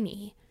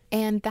tiny.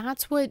 And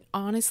that's what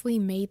honestly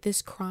made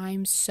this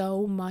crime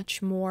so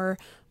much more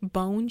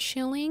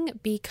bone-chilling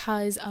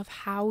because of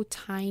how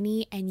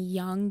tiny and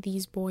young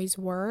these boys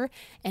were,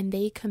 and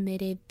they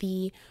committed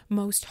the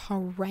most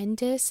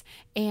horrendous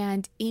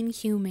and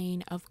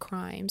inhumane of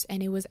crimes.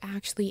 And it was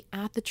actually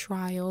at the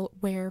trial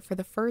where for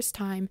the first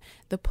time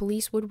the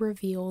police would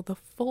reveal the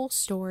full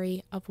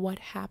story of what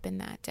happened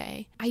that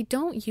day. I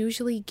don't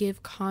usually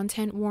give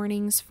content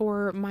warnings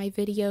for my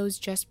videos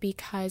just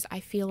because I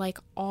feel like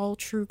all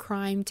true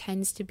crime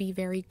tends to be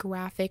very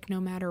graphic no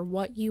matter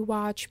what you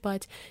watch,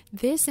 but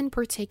this in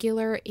particular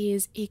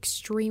is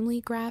extremely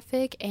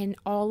graphic, and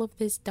all of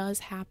this does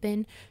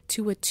happen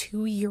to a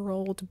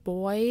 2-year-old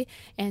boy.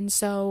 And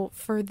so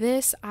for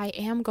this, I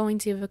am going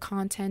to give a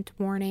content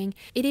warning.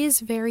 It is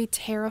very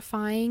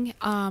terrifying.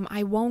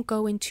 I won't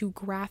go into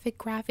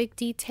graphic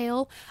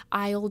detail.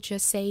 I'll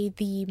just say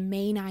the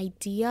main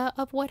idea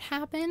of what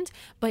happened,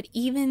 but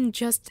even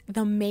just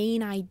the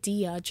main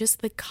idea,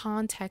 just the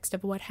context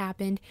of what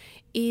happened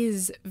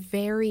is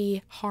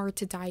very hard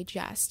to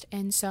digest.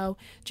 And so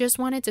just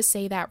wanted to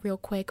say that real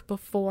quick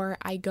before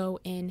I go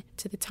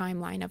into the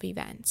timeline of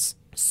events.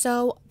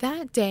 So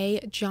that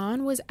day,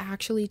 John was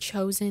actually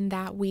chosen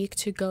that week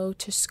to go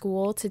to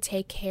school to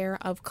take care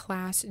of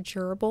class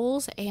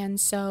gerbils. And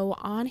so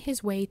on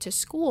his way to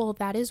school,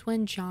 that is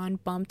when John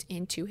bumped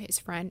into his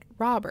friend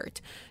Robert.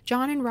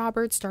 John and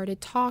Robert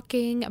started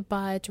talking,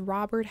 but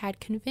Robert had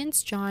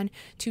convinced John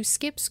to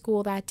skip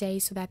school that day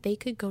so that they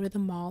could go to the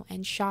mall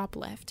and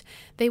shoplift.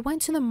 They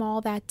went to the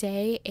mall that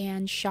day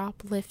and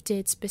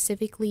shoplifted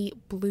specifically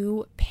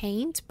blue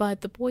paint, but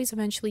the boys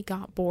eventually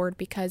got bored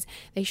because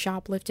they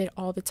shoplifted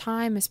all the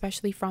time,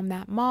 especially from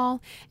that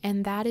mall,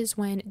 and that is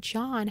when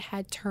John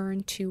had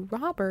turned to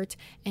Robert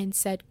and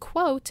said,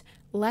 quote,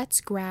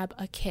 "Let's grab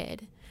a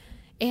kid."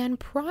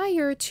 And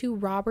prior to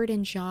Robert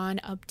and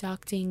John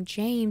abducting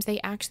James, they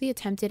actually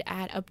attempted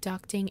at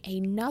abducting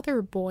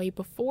another boy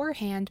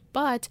beforehand,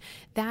 but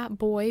that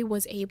boy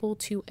was able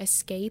to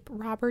escape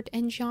Robert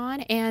and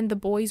John, and the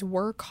boys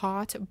were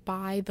caught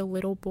by the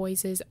little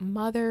boy's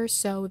mother,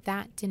 so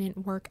that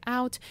didn't work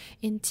out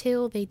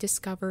until they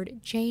discovered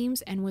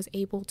James and was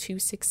able to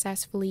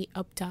successfully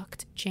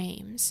abduct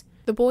James.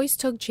 The boys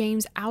took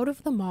James out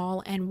of the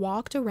mall and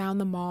walked around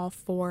the mall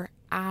for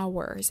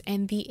hours,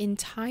 and the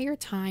entire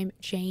time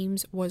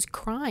James was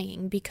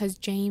crying because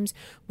James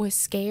was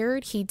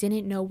scared. He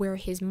didn't know where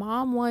his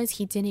mom was.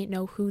 He didn't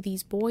know who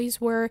these boys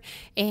were,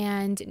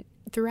 and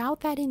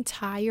throughout that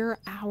entire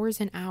hours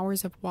and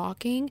hours of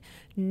walking,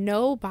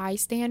 no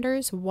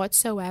bystanders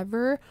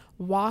whatsoever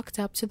walked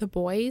up to the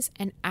boys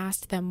and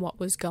asked them what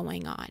was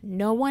going on.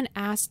 No one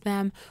asked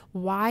them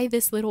why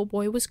this little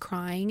boy was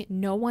crying.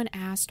 No one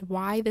asked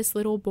why this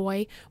little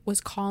boy was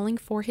calling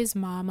for his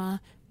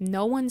mama.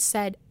 No one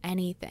said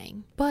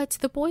anything. But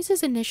the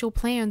boys' initial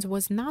plans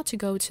was not to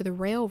go to the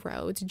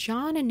railroads.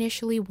 John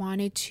initially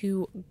wanted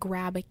to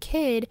grab a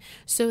kid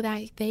so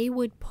that they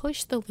would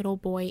push the little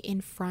boy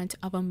in front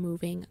of a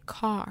moving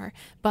car.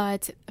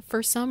 But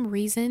for some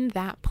reason,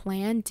 that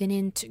plan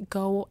didn't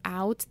go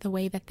out the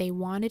way that they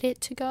wanted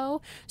it to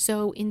go.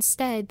 So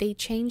instead, they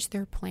changed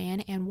their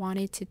plan and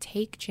wanted to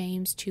take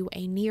James to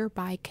a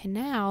nearby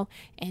canal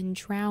and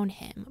drown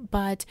him.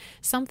 But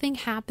something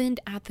happened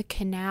at the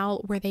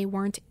canal where they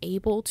weren't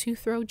able to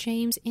throw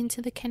James into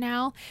the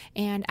canal,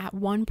 and at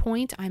one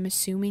point, I'm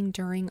assuming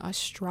during a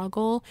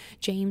struggle,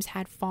 James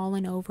had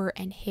fallen over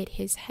and hit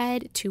his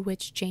head, to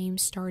which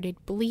James started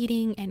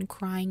bleeding and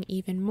crying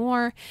even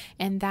more,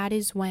 and that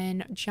is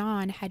when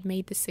John had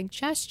made the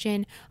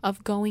suggestion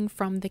of going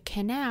from the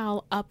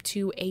canal up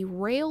to a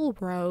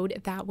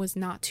railroad that was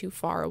not too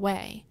far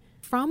away.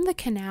 from the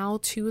canal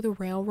to the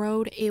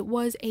railroad, it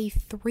was a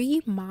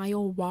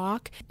 3-mile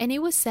walk, and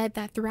it was said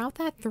that throughout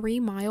that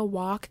 3-mile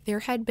walk,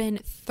 there had been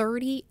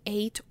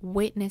 38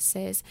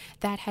 witnesses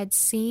that had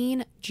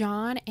seen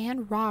John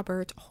and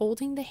Robert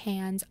holding the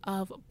hands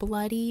of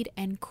bloodied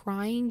and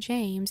crying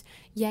James,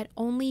 yet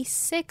only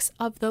 6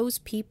 of those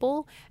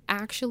people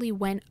actually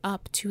went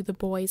up to the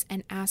boys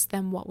and asked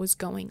them what was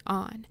going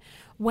on.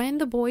 When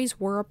the boys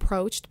were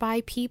approached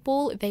by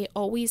people, they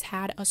always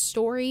had a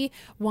story.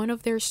 One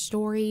of their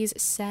stories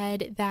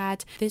said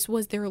that this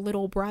was their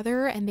little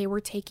brother and they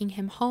were taking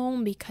him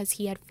home because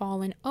he had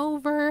fallen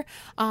over.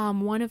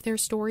 One of their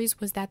stories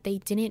was that they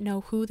didn't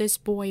know who this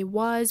boy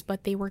was,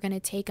 but they were going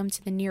to take him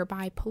to the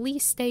nearby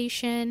police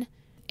station.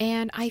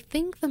 And I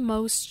think the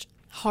most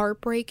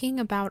heartbreaking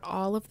about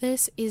all of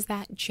this is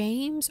that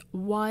James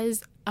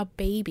was a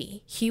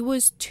baby. He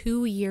was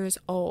 2 years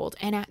old,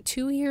 and at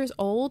 2 years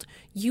old,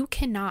 you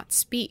cannot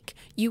speak.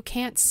 You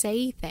can't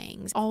say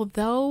things.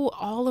 Although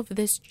all of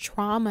this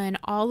trauma and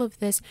all of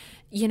this,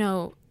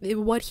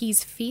 what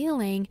he's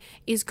feeling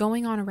is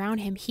going on around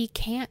him, he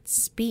can't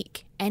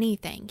speak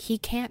anything. He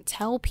can't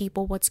tell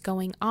people what's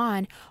going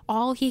on.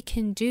 All he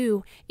can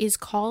do is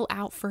call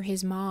out for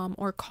his mom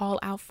or call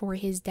out for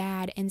his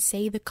dad and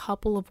say the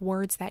couple of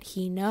words that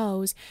he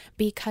knows,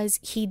 because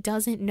he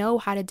doesn't know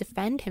how to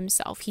defend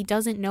himself. He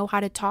doesn't know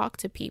how to talk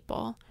to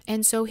people.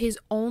 And so his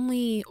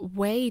only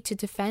way to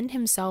defend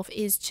himself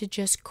is to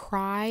just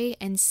cry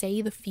and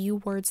say the few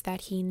words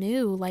that he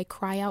knew, like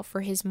cry out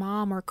for his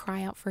mom or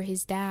cry out for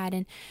his dad.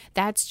 And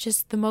that's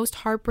just the most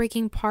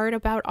heartbreaking part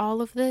about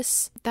all of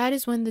this. That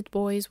is when the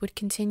boys would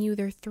continue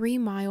their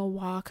 3-mile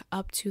walk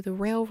up to the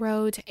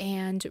railroad,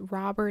 and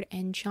Robert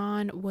and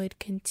John would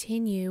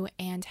continue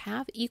and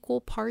have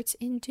equal parts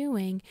in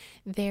doing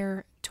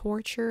their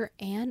torture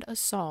and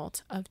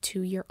assault of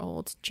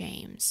 2-year-old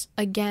James.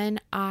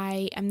 Again,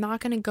 I am not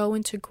going to go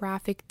into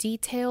graphic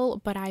detail,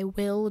 but I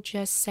will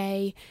just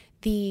say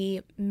the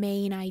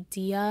main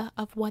idea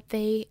of what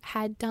they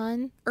had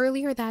done.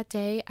 Earlier that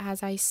day,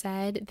 as I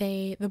said,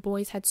 the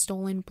boys had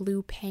stolen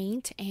blue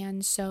paint,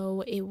 and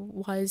so it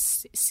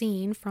was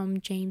seen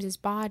from James's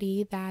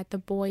body that the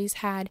boys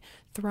had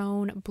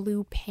thrown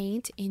blue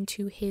paint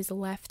into his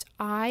left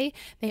eye.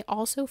 They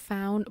also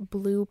found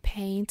blue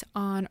paint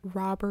on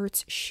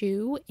Robert's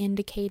shoe,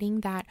 indicating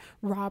that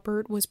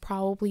Robert was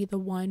probably the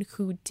one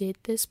who did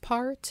this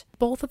part.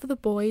 Both of the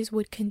boys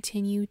would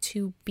continue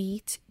to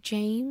beat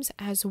James,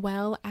 as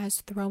well as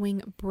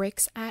throwing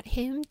bricks at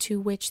him, to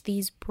which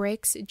these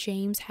bricks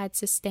James had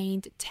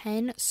sustained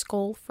 10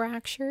 skull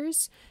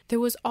fractures.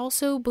 There was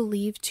also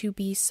believed to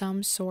be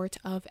some sort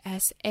of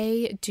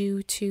SA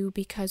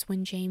because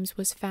when James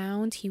was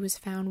found, he was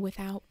found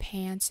without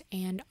pants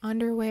and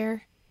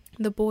underwear.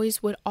 The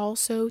boys would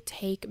also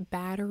take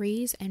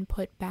batteries and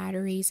put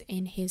batteries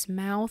in his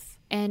mouth,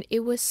 and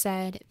it was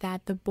said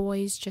that the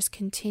boys just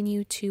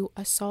continued to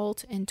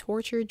assault and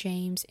torture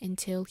James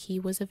until he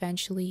was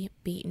eventually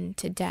beaten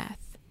to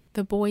death.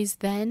 The boys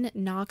then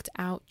knocked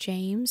out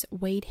James,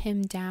 weighed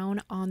him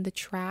down on the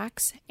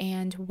tracks,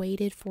 and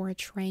waited for a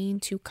train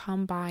to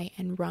come by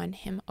and run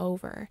him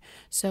over.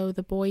 So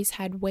the boys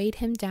had weighed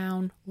him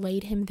down,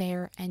 laid him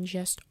there, and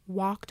just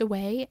walked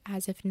away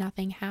as if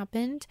nothing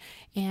happened.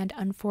 And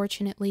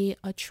unfortunately,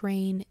 a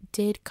train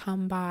did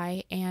come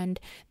by, and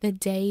the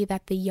day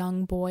that the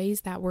young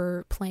boys that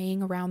were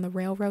playing around the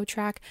railroad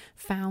track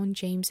found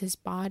James's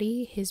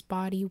body, his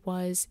body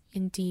was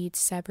indeed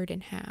severed in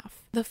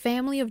half. The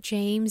family of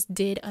James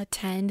did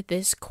attend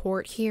this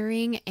court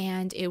hearing,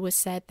 and it was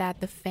said that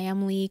the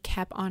family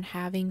kept on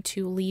having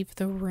to leave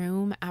the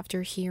room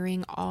after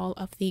hearing all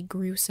of the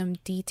gruesome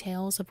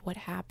details of what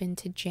happened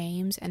to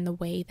James and the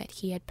way that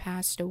he had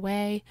passed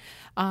away.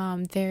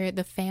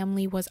 The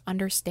family was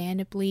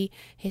understandably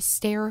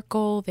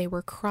hysterical. They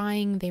were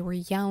crying, they were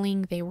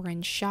yelling, they were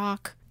in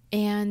shock.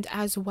 And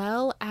as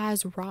well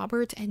as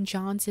Robert and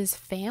John's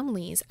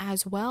families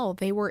as well,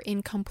 they were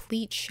in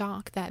complete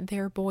shock that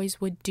their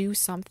boys would do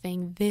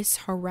something this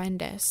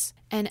horrendous.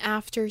 And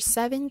after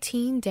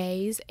 17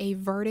 days, a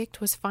verdict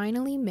was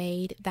finally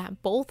made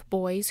that both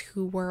boys,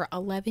 who were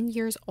 11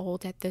 years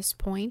old at this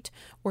point,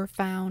 were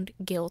found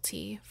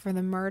guilty for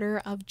the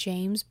murder of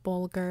James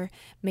Bulger,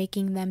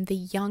 making them the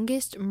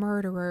youngest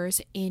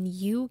murderers in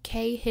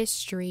UK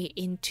history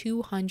in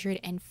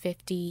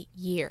 250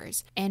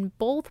 years. And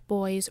both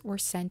boys were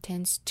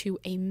sentenced to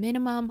a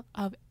minimum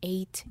of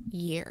 8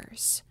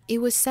 years. It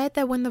was said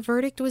that when the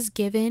verdict was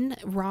given,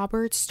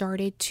 Robert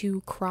started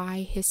to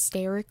cry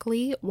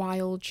hysterically,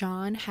 while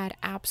John had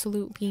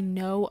absolutely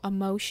no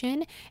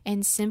emotion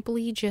and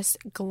simply just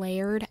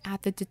glared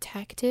at the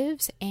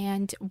detectives.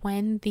 And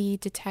when the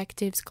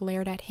detectives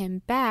glared at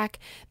him back,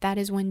 that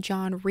is when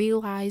John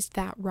realized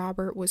that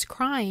Robert was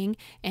crying,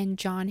 and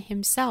John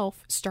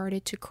himself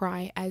started to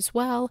cry as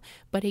well.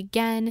 But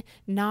again,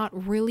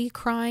 not really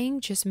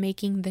crying, just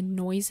making the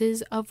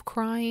noises of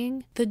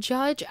crying. The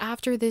judge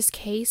after this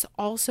case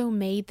also also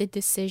made the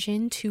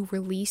decision to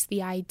release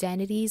the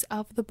identities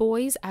of the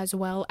boys as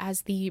well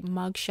as the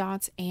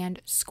mugshots and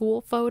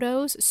school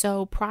photos.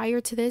 So prior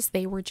to this,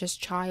 they were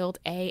just Child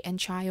A and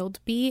Child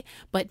B,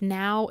 but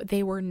now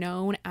they were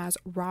known as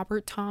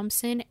Robert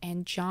Thompson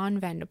and John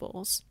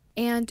Venables.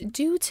 And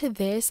due to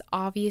this,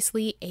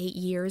 obviously 8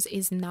 years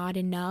is not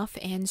enough,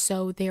 and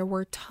so there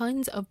were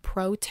tons of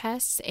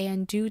protests,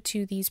 and due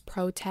to these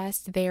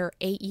protests, their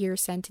 8-year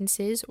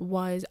sentences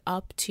was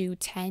up to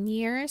 10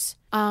 years.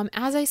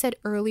 As I said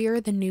earlier,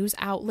 the news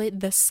outlet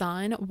The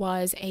Sun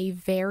was a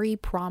very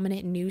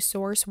prominent news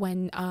source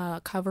when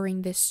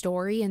covering this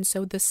story, and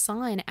so The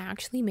Sun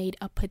actually made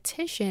a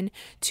petition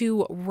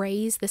to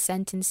raise the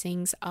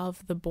sentencings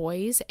of the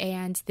boys,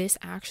 and this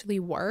actually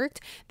worked.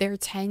 Their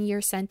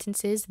 10-year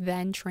sentences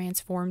then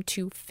transformed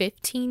to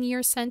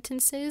 15-year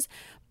sentences.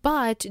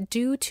 But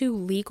due to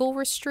legal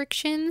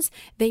restrictions,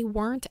 they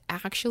weren't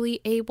actually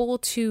able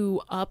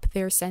to up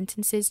their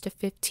sentences to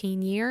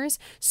 15 years,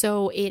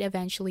 so it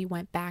eventually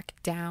went back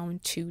down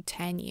to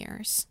 10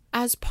 years.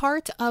 As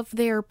part of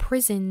their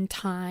prison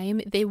time,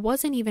 they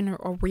wasn't even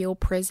a real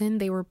prison.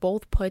 They were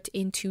both put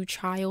into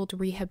child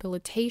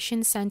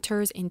rehabilitation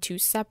centers, into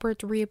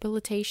separate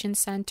rehabilitation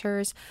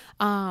centers.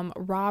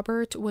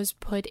 Robert was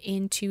put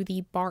into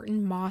the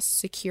Barton Moss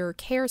Secure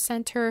Care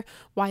Center,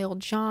 while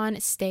John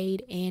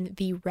stayed in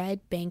the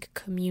Red Bank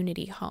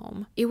Community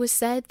Home. It was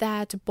said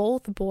that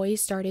both boys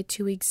started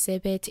to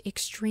exhibit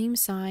extreme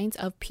signs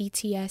of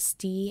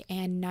PTSD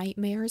and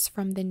nightmares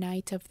from the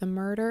night of the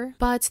murder.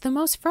 But the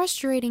most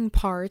frustrating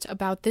part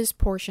about this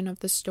portion of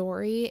the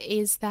story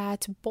is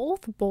that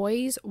both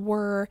boys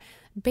were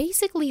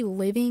basically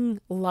living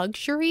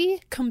luxury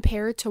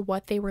compared to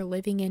what they were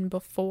living in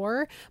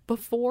before.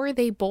 Before,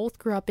 they both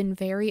grew up in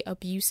very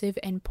abusive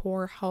and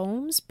poor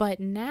homes, but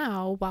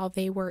now, while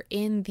they were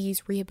in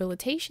these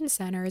rehabilitation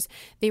centers,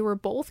 they were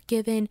both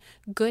given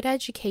good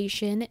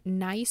education,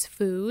 nice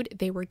food,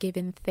 they were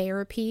given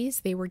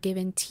therapies, they were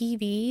given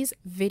TVs,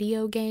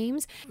 video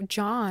games.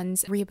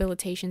 John's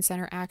rehabilitation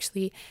center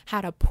actually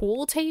had a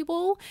pool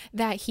table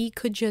that he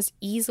could just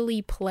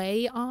easily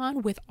play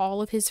on with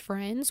all of his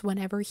friends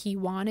whenever he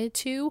wanted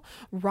to.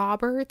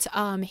 Robert,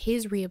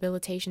 his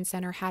rehabilitation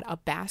center had a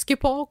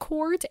basketball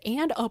court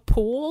and a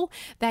pool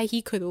that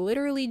he could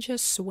literally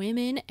just swim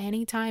in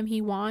anytime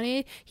he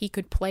wanted. He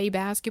could play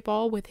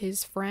basketball with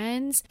his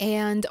friends,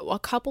 and a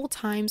couple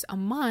times a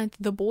month,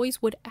 the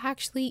boys would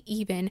actually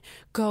even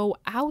go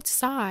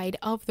outside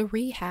of the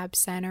rehab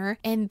center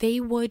and they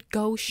would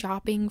go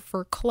shopping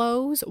for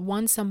clothes.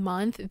 Once a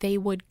month, they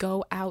would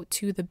go out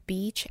to the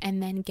beach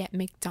and then get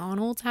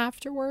McDonald's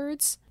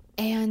afterwards.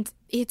 And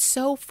it's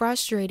so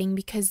frustrating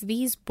because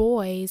these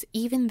boys,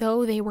 even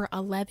though they were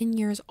 11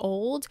 years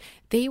old,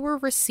 they were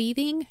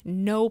receiving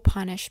no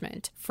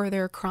punishment for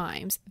their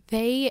crimes.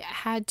 They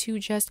had to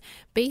just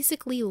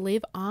basically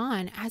live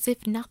on as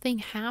if nothing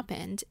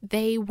happened.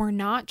 They were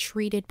not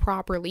treated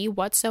properly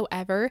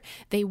whatsoever.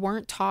 They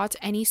weren't taught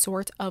any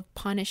sort of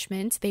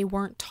punishment. They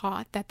weren't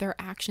taught that their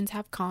actions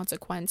have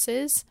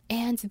consequences.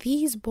 And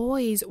these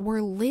boys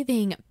were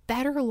living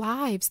better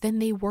lives than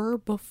they were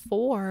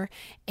before,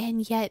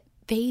 and yet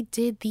they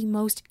did the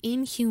most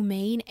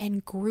inhumane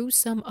and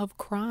gruesome of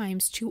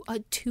crimes to a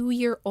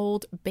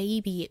 2-year-old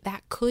baby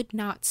that could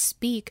not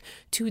speak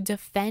to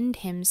defend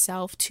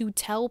himself, to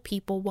tell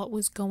people what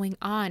was going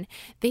on.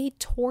 They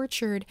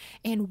tortured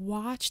and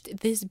watched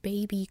this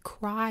baby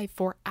cry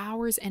for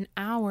hours and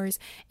hours,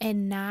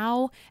 and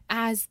now,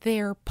 as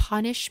their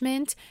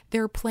punishment,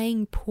 they're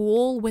playing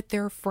pool with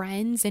their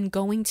friends and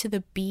going to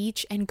the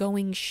beach and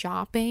going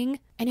shopping.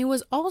 And it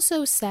was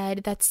also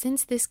said that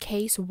since this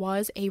case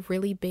was a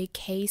really big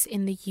case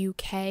in the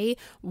UK,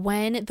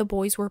 when the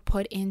boys were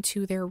put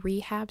into their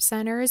rehab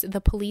centers,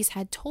 the police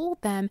had told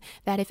them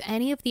that if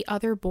any of the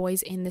other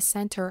boys in the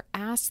center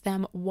asked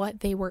them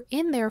what they were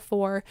in there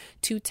for,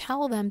 to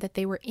tell them that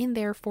they were in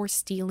there for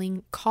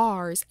stealing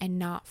cars and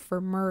not for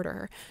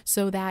murder.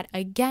 So that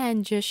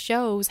again just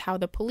shows how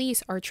the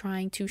police are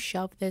trying to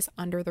shove this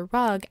under the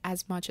rug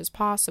as much as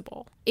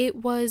possible. It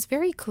was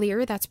very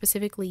clear that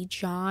specifically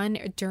John,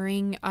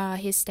 during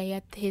his stay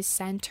at his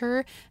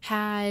center,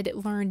 had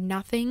learned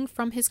nothing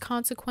from his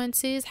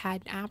consequences,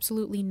 had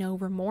absolutely no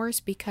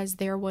remorse, because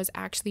there was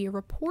actually a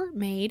report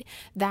made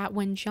that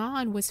when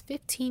John was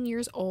 15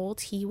 years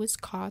old, he was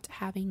caught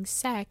having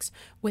sex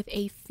with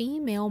a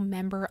female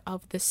member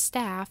of the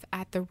staff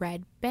at the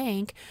Red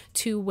Bank,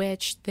 to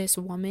which this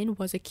woman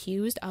was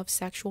accused of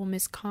sexual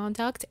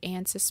misconduct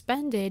and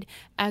suspended,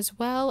 as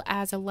well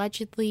as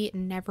allegedly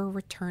never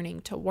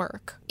returning to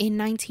work. In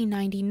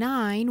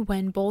 1999,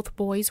 when both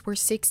boys were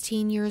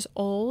 16 years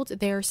old,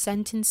 their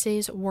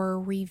sentences were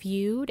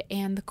reviewed,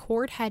 and the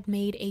court had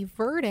made a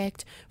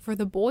verdict for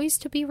the boys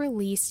to be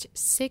released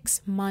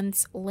 6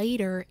 months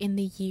later in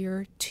the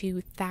year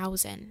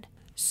 2000.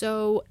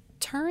 So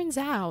turns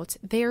out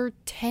their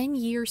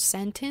 10-year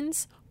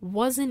sentence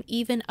wasn't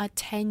even a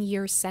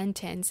 10-year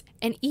sentence.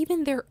 And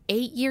even their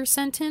 8-year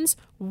sentence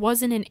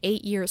wasn't an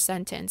 8-year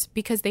sentence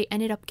because they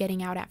ended up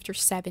getting out after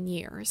 7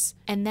 years.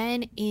 And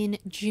then in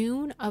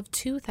June of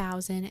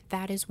 2000,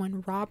 that is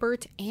when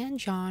Robert and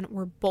John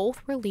were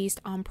both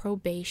released on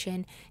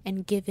probation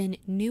and given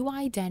new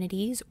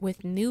identities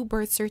with new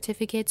birth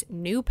certificates,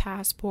 new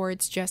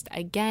passports, just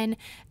again,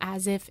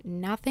 as if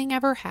nothing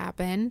ever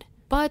happened.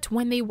 But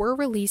when they were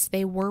released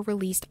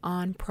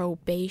on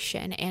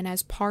probation, and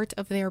as part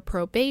of their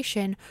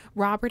probation,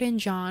 Robert and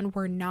John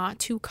were not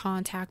to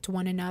contact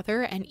one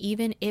another, and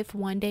even if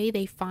one day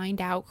they find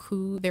out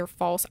who their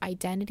false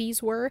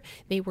identities were,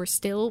 they were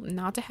still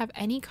not to have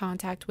any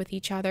contact with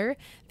each other.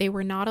 They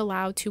were not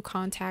allowed to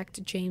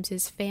contact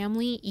James's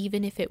family,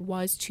 even if it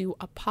was to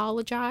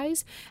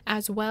apologize,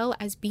 as well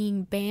as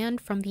being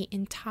banned from the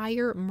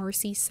entire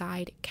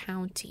Merseyside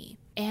County.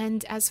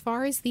 And as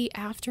far as the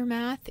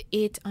aftermath,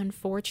 it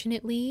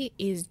unfortunately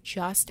is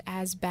just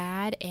as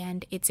bad,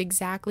 and it's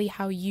exactly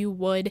how you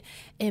would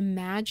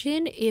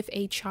imagine if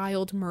a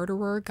child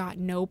murderer got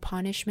no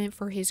punishment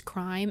for his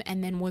crime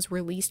and then was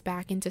released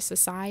back into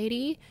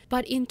society.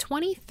 But in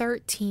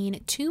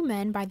 2013, two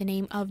men by the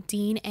name of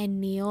Dean and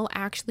Neil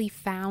actually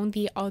found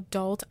the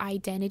adult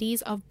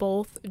identities of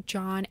both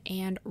John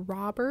and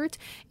Robert,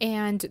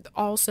 and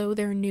also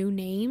their new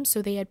names.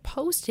 So they had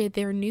posted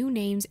their new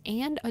names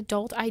and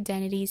adult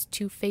identities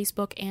to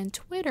Facebook and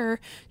Twitter,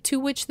 to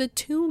which the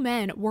two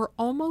men were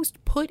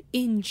almost put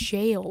in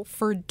jail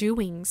for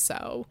doing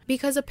so.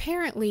 Because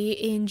apparently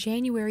in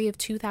January of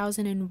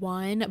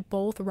 2001,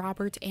 both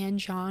Robert and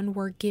John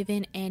were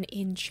given an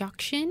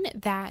injunction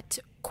that,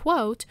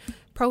 quote,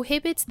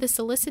 prohibits the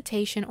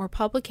solicitation or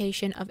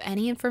publication of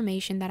any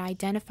information that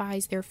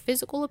identifies their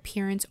physical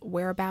appearance,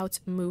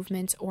 whereabouts,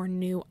 movements, or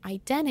new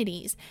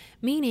identities.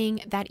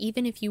 Meaning that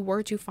even if you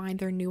were to find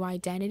their new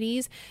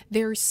identities,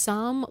 there's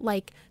some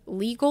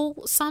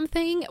legal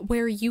something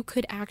where you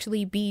could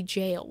actually be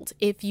jailed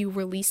if you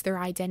release their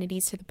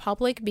identities to the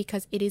public,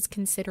 because it is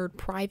considered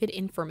private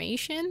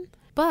information.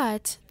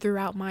 But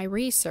throughout my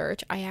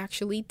research, I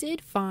actually did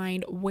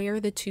find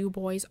where the two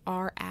boys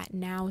are at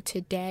now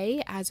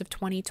today as of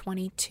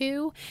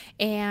 2022,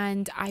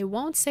 and I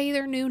won't say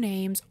their new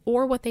names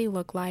or what they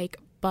look like,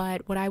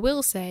 but what I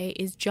will say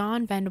is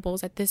John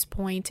Venables at this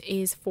point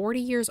is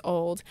 40 years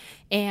old,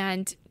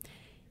 and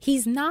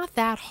he's not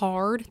that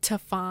hard to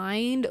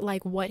find,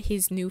 what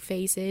his new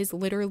face is.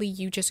 Literally,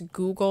 you just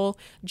Google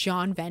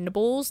John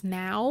Venables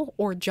now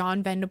or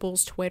John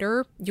Venables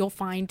Twitter. You'll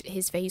find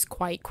his face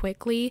quite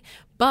quickly.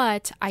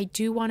 But I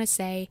do want to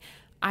say,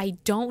 I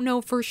don't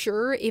know for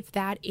sure if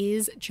that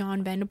is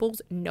John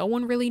Venables. No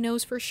one really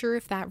knows for sure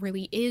if that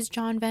really is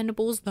John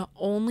Venables. The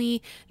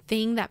only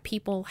thing that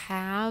people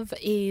have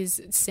is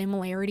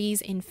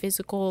similarities in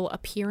physical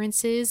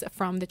appearances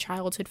from the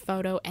childhood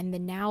photo and the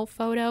now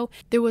photo.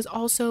 There was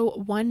also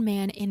one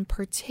man in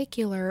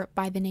particular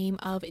by the name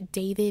of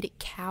David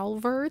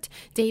Calvert.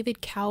 David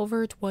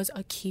Calvert was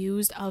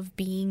accused of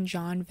being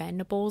John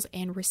Venables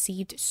and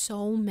received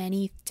so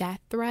many death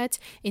threats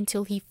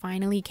until he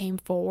finally came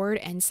forward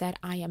and said,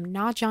 I am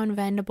not John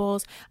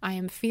Venables. I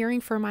am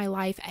fearing for my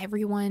life.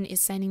 Everyone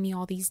is sending me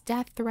all these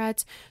death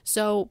threats.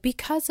 So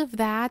because of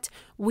that,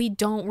 we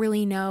don't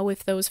really know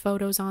if those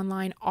photos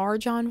online are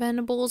John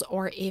Venables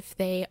or if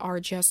they are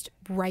just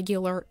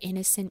regular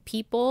innocent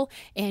people.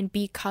 And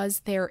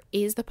because there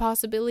is the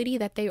possibility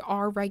that they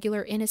are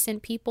regular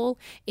innocent people,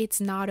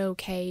 it's not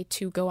okay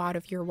to go out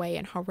of your way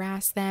and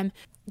harass them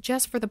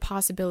just for the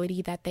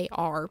possibility that they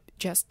are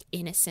just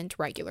innocent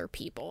regular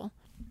people.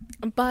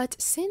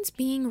 But since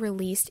being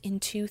released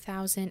in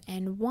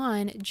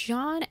 2001,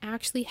 John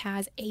actually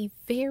has a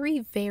very,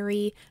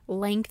 very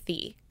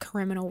lengthy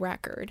criminal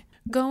record.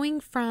 Going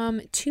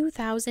from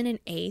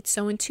 2008,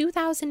 so in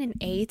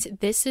 2008,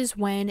 this is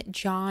when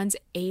John's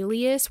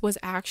alias was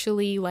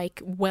actually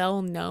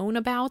well known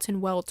about and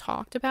well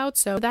talked about.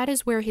 So that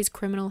is where his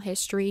criminal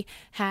history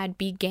had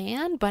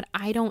began, but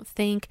I don't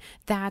think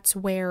that's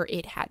where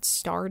it had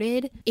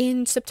started.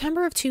 In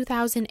September of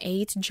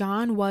 2008,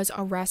 John was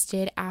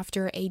arrested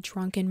after a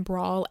drunken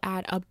brawl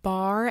at a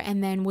bar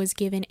and then was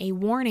given a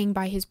warning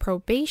by his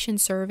probation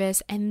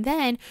service and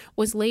then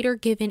was later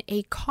given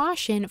a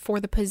caution for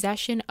the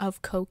possession of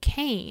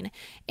cocaine.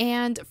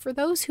 And for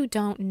those who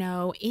don't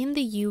know, in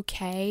the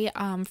UK,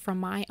 from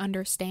my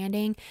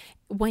understanding,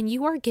 when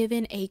you are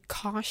given a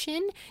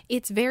caution,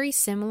 it's very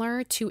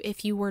similar to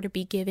if you were to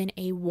be given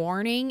a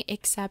warning,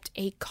 except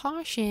a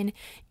caution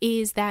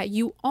is that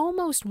you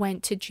almost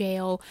went to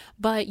jail,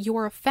 but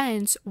your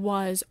offense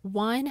was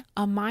 1,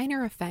 a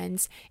minor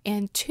offense,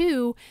 and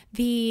 2,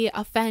 the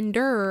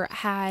offender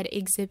had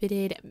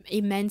exhibited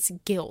immense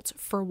guilt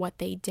for what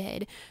they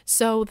did.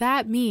 So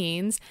that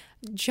means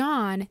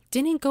John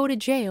didn't go to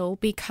jail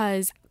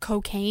because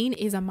cocaine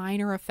is a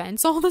minor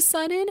offense all of a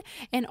sudden,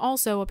 and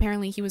also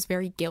apparently he was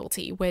very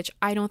guilty, which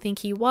I don't think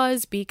he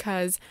was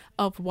because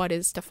of what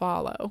is to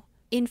follow.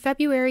 In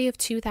February of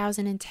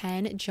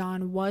 2010,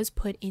 John was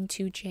put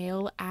into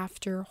jail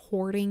after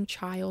hoarding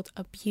child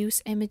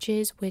abuse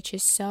images, which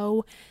is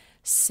so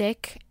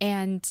sick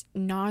and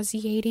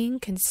nauseating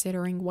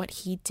considering what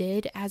he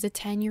did as a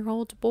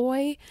 10-year-old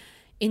boy.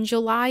 In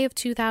July of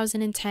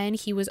 2010,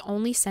 he was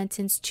only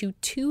sentenced to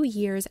 2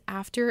 years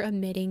after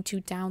admitting to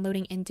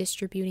downloading and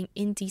distributing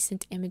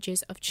indecent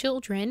images of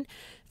children.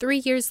 3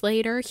 years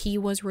later, he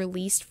was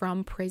released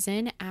from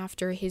prison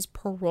after his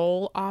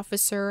parole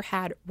officer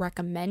had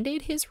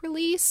recommended his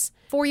release.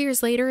 4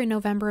 years later, in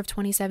November of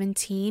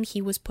 2017,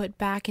 he was put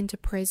back into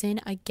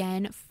prison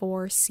again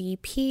for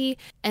CP.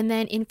 And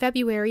then in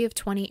February of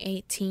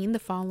 2018, the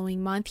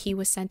following month, he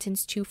was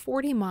sentenced to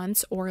 40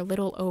 months or a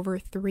little over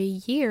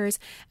 3 years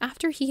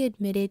after he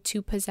admitted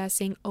to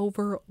possessing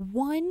over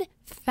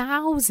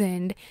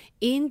 1,000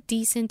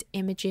 indecent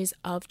images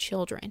of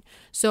children.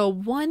 So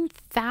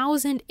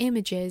 1,000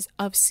 images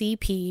of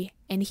CP,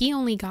 and he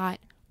only got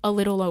a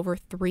little over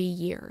 3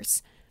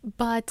 years.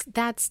 But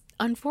that's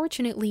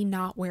unfortunately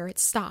not where it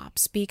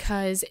stops,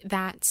 because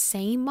that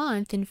same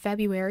month in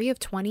February of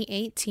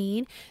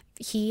 2018,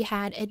 he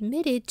had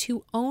admitted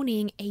to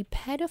owning a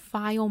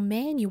pedophile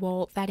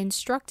manual that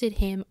instructed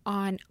him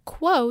on,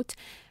 quote,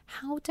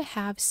 how to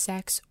have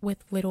sex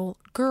with little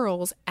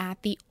girls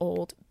at the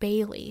Old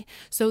Bailey.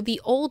 So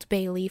the Old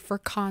Bailey, for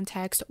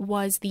context,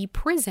 was the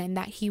prison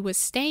that he was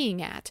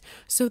staying at.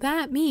 So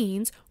that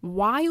means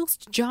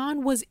whilst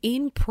John was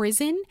in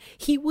prison,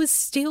 he was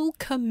still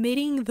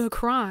committing the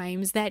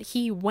crimes that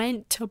he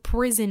went to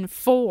prison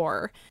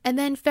for. And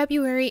then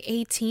February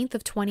 18th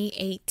of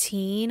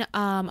 2018,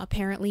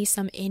 apparently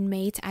some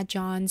inmates at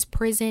John's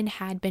prison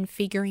had been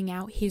figuring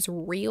out his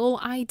real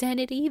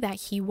identity, that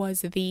he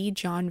was the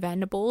John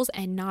Venables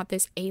and not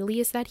this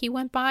alias that he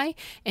went by.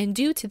 And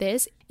due to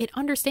this, it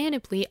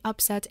understandably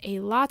upset a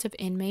lot of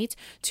inmates,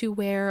 to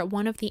where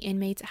one of the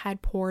inmates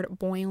had poured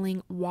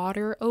boiling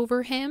water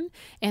over him.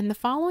 And the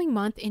following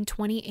month in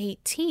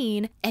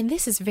 2018, and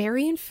this is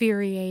very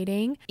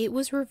infuriating, it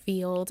was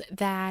revealed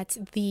that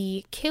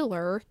the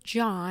killer,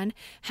 John,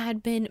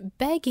 had been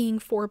begging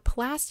for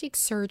plastic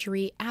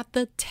surgery at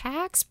the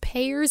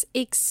taxpayer's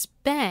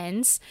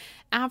expense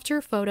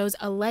after photos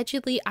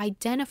allegedly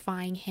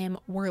identifying him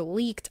were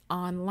leaked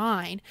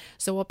online.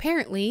 So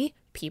apparently,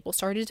 people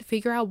started to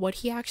figure out what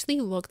he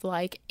actually looked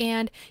like,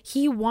 and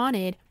he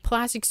wanted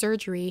plastic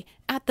surgery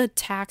at the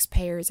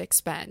taxpayer's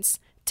expense.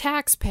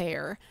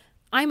 Taxpayer.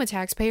 I'm a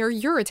taxpayer.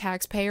 You're a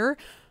taxpayer.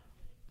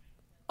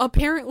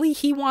 Apparently,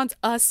 he wants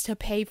us to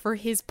pay for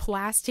his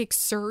plastic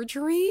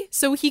surgery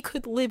so he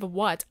could live,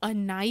 what, a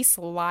nice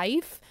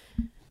life?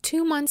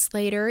 2 months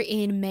later,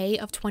 in May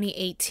of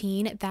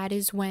 2018, that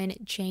is when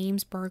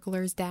James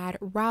Bulger's dad,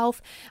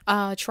 Ralph,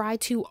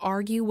 tried to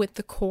argue with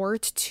the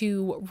court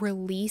to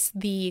release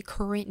the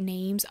current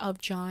names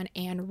of John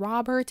and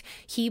Robert.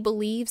 He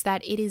believes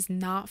that it is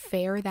not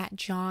fair that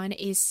John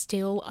is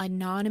still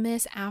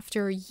anonymous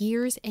after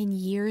years and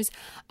years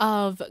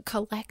of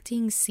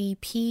collecting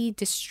CP,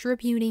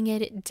 distributing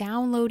it,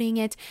 downloading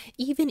it.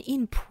 Even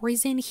in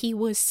prison, he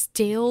was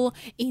still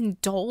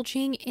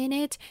indulging in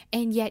it,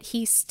 and yet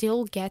he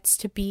still gets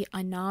to be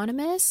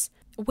anonymous,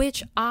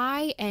 which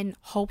I, and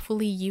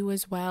hopefully you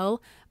as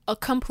well,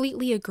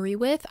 completely agree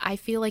with. I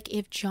feel like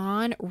if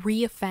John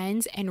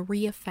reoffends and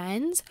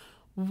reoffends,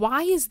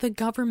 why is the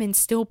government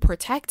still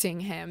protecting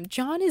him?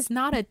 John is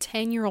not a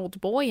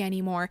 10-year-old boy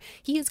anymore.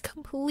 He is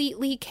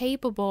completely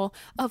capable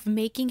of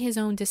making his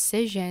own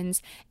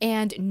decisions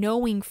and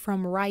knowing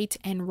from right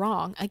and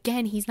wrong.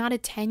 Again, he's not a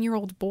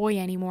 10-year-old boy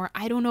anymore.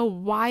 I don't know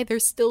why they're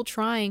still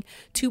trying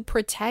to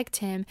protect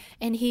him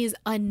and his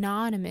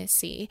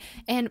anonymity.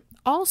 And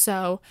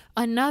also,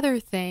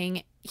 another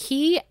thing,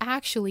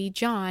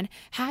 John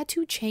had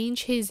to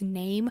change his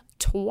name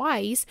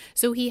twice,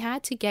 so he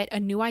had to get a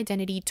new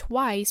identity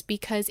twice,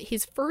 because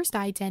his first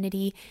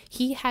identity,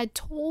 he had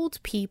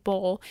told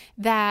people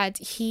that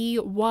he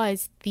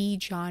was the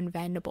John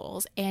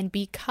Venables, and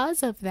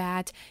because of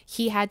that,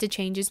 he had to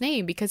change his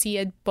name, because he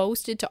had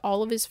boasted to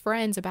all of his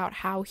friends about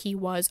how he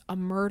was a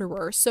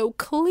murderer. So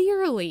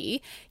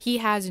clearly, he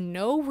has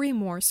no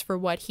remorse for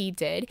what he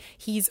did.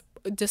 He's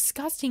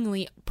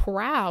disgustingly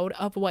proud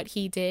of what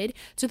he did,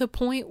 to the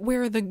point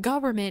where the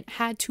government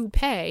had to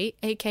pay,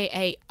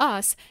 aka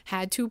us,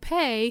 had to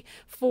pay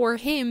for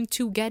him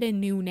to get a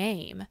new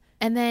name.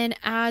 And then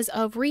as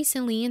of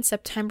recently, in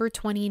September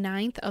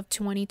 29th of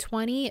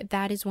 2020,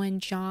 that is when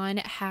John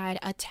had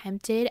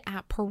attempted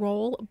at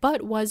parole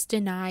but was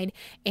denied,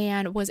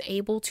 and was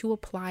able to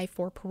apply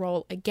for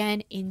parole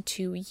again in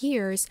 2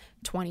 years,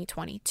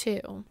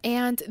 2022.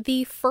 And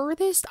the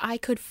furthest I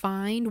could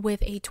find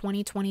with a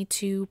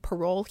 2022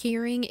 parole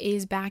hearing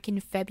is back in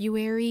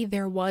February.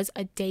 There was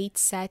a date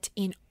set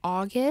in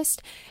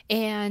August,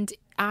 and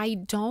I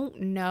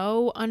don't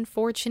know,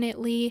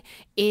 unfortunately,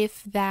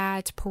 if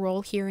that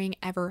parole hearing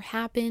ever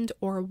happened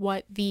or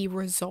what the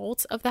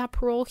results of that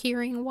parole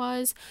hearing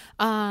was.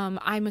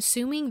 I'm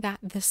assuming that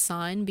The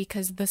Sun,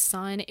 because The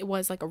Sun, it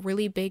was like a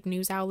really big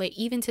news outlet.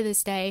 Even to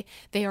this day,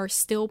 they are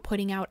still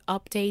putting out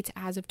updates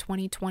as of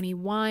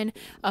 2021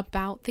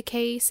 about the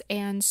case.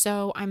 And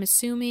so I'm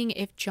assuming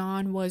if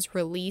John was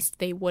released,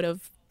 they would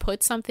have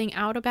put something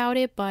out about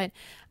it, but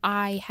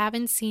I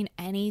haven't seen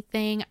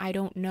anything. I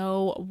don't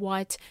know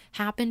what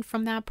happened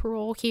from that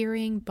parole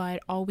hearing,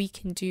 but all we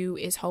can do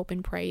is hope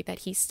and pray that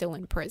he's still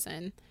in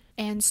prison.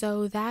 And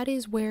so that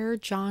is where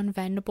John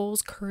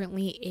Venables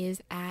currently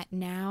is at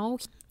now.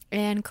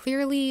 And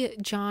clearly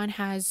John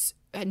has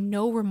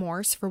no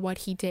remorse for what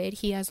he did.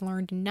 He has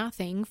learned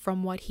nothing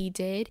from what he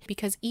did,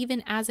 because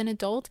even as an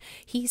adult,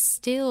 he's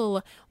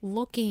still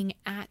looking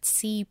at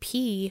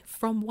CP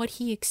from what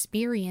he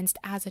experienced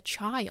as a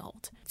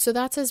child. So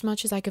that's as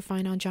much as I could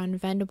find on John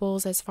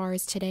Venables as far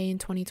as today in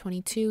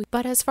 2022.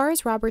 But as far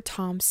as Robert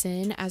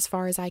Thompson, as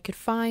far as I could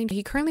find,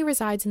 he currently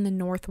resides in the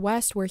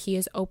Northwest, where he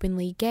is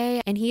openly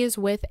gay, and he is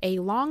with a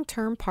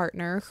long-term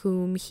partner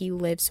whom he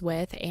lives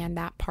with, and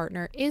that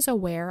partner is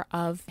aware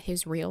of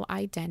his real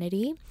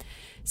identity.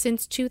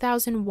 Since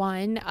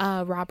 2001,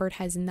 Robert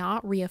has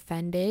not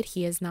reoffended.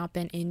 He has not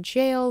been in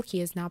jail. He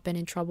has not been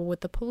in trouble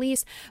with the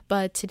police,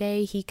 but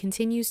today he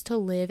continues to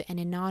live an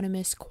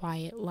anonymous,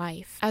 quiet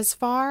life. As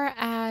far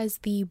as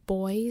the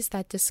boys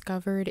that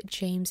discovered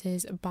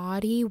James's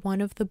body,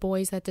 one of the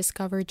boys that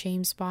discovered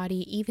James'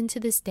 body, even to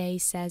this day,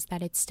 says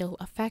that it still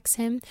affects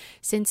him.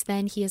 Since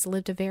then, he has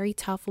lived a very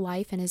tough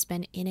life and has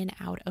been in and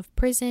out of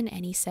prison,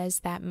 and he says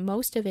that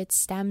most of it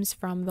stems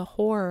from the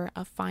horror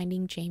of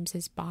finding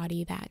James's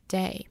body that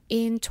day.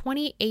 In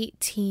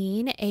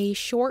 2018, a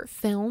short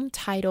film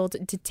titled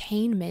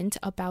Detainment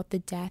about the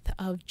death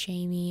of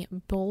Jamie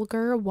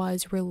Bulger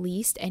was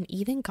released and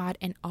even got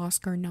an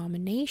Oscar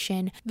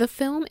nomination. The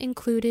film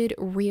included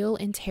real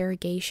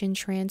interrogation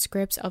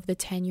transcripts of the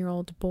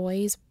 10-year-old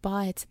boys,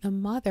 but the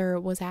mother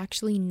was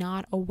actually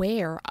not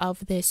aware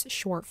of this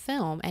short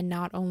film. And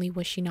not only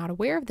was she not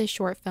aware of this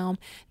short film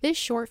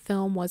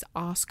was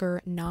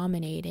Oscar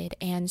nominated.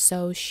 And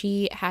so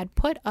she had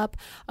put up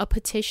a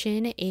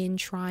petition in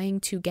trying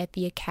to get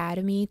the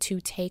Academy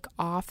to take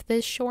off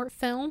this short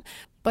film.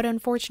 But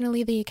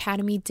unfortunately, the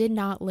Academy did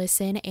not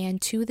listen,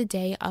 and to the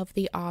day of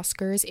the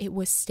Oscars, it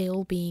was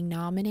still being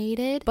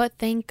nominated. But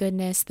thank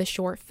goodness the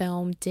short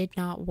film did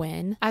not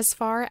win. As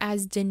far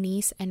as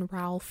Denise and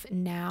Ralph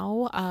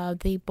now,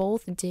 they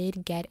both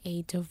did get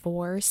a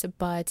divorce,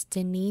 but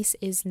Denise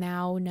is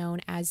now known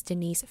as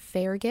Denise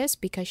Fergus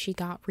because she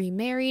got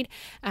remarried,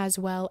 as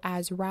well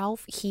as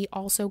Ralph. He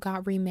also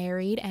got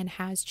remarried and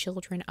has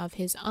children of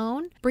his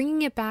own.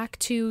 Bringing it back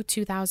to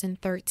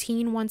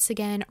 2013 once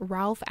again,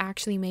 Ralph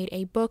actually made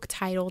a book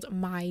titled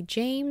My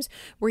James,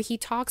 where he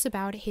talks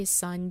about his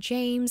son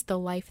James, the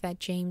life that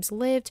James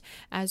lived,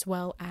 as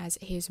well as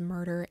his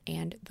murder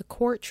and the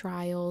court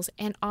trials.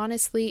 And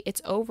honestly,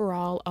 it's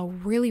overall a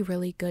really,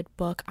 really good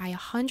book. I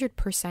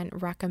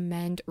 100%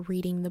 recommend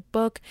reading the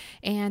book,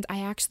 and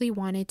I actually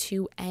wanted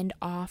to end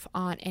off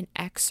on an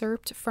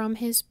excerpt from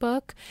his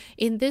book.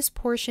 In this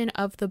portion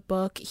of the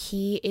book,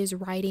 he is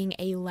writing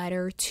a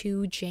letter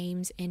to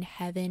James in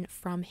heaven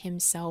from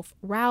himself,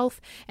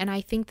 Ralph, and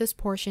I think this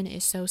portion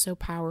is so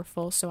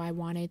powerful, so I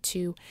wanted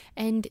to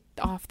end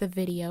off the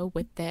video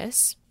with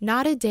this.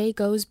 Not a day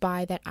goes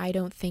by that I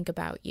don't think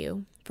about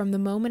you. From the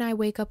moment I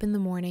wake up in the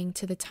morning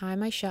to the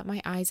time I shut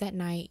my eyes at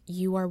night,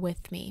 you are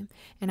with me,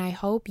 and I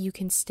hope you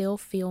can still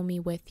feel me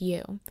with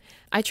you.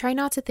 I try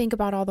not to think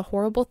about all the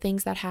horrible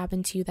things that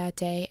happened to you that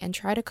day and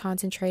try to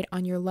concentrate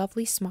on your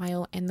lovely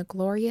smile and the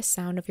glorious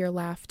sound of your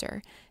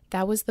laughter.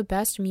 That was the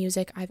best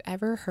music I've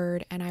ever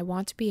heard, and I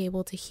want to be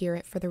able to hear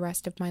it for the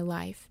rest of my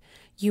life.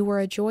 You were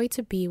a joy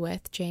to be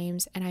with,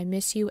 James, and I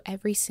miss you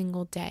every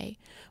single day.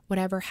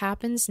 Whatever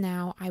happens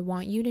now, I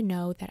want you to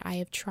know that I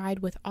have tried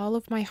with all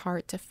of my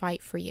heart to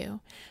fight for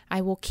you.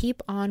 I will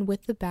keep on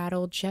with the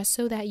battle just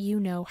so that you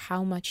know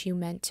how much you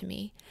meant to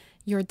me.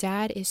 Your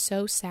dad is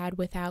so sad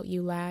without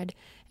you, lad,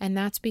 and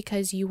that's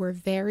because you were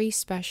very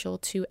special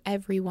to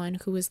everyone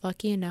who was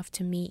lucky enough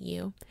to meet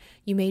you.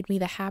 You made me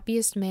the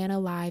happiest man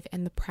alive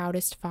and the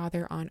proudest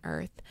father on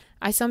earth.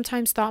 I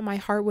sometimes thought my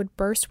heart would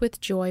burst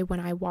with joy when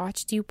I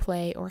watched you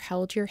play or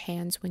held your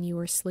hands when you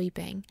were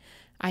sleeping.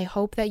 I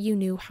hope that you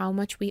knew how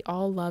much we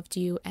all loved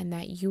you and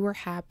that you were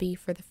happy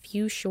for the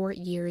few short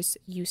years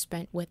you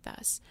spent with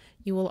us.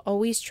 You will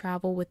always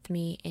travel with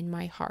me in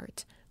my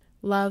heart.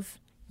 Love,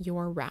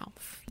 your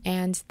Ralph.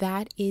 And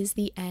that is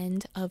the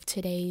end of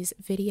today's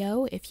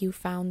video. If you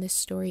found this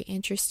story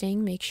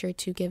interesting, make sure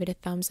to give it a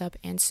thumbs up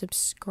and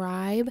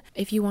subscribe.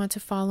 If you want to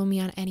follow me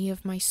on any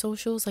of my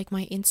socials, like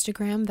my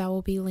Instagram, that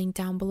will be linked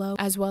down below,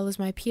 as well as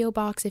my P.O.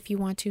 box if you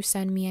want to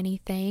send me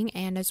anything,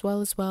 and as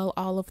well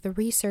all of the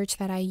research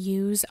that I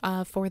use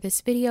for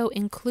this video,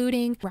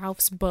 including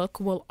Ralph's book,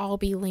 will all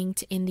be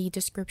linked in the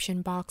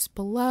description box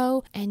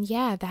below. And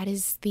yeah, that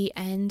is the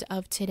end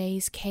of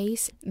today's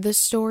case. The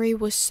story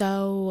was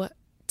so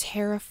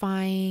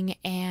terrifying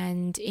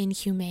and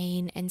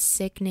inhumane and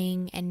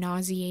sickening and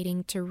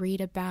nauseating to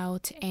read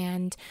about.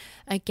 And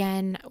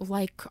again,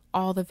 like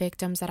all the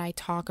victims that I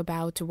talk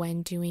about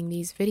when doing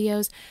these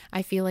videos,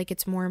 I feel like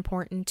it's more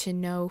important to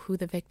know who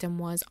the victim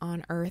was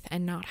on earth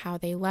and not how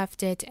they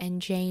left it.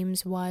 And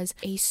James was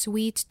a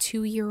sweet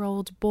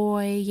 2-year-old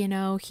boy, you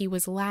know, he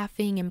was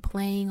laughing and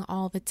playing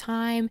all the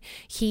time.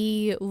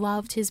 He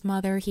loved his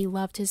mother, he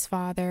loved his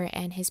father,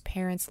 and his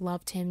parents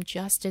loved him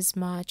just as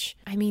much.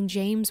 I mean,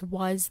 James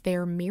was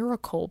their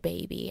miracle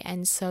baby,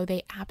 and so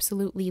they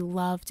absolutely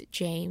loved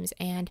James,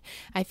 and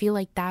I feel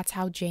like that's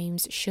how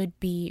James should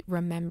be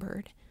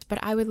remembered. But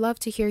I would love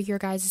to hear your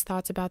guys'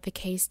 thoughts about the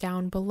case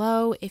down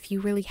below. If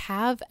you really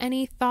have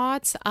any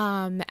thoughts,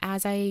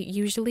 as I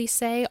usually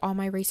say, all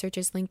my research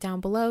is linked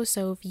down below.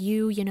 So if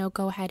you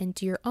go ahead and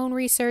do your own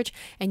research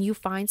and you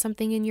find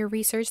something in your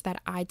research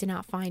that I did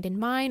not find in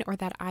mine or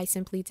that I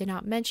simply did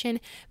not mention,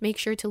 make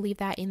sure to leave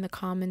that in the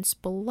comments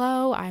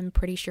below. I'm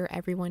pretty sure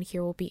everyone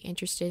here will be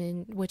interested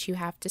in what you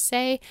have to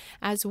say,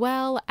 as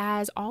well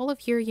as all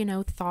of your,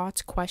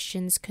 thoughts,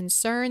 questions,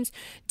 concerns.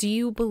 Do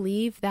you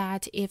believe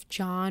that if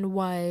John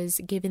was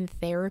given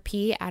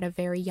therapy at a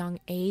very young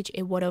age,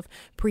 it would have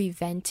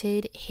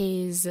prevented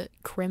his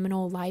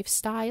criminal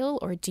lifestyle?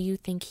 Or do you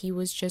think he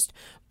was just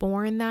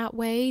born that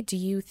way? Do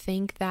you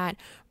think that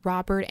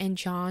Robert and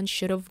John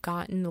should have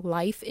gotten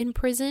life in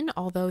prison,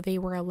 although they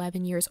were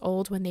 11 years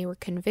old when they were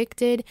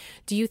convicted?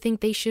 Do you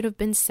think they should have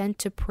been sent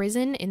to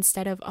prison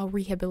instead of a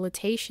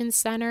rehabilitation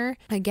center?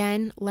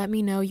 Again, let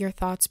me know your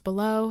thoughts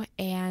below,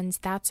 and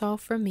that's all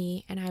from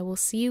me, and I will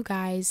see you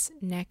guys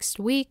next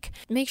week.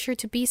 Make sure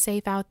to be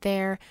safe out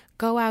there.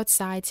 Go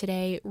outside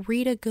today,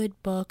 read a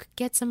good book,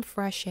 get some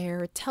fresh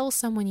air, tell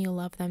someone you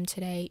love them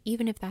today,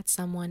 even if that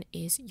someone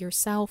is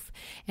yourself,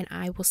 and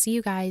I will see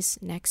you guys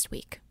next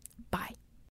week. Bye.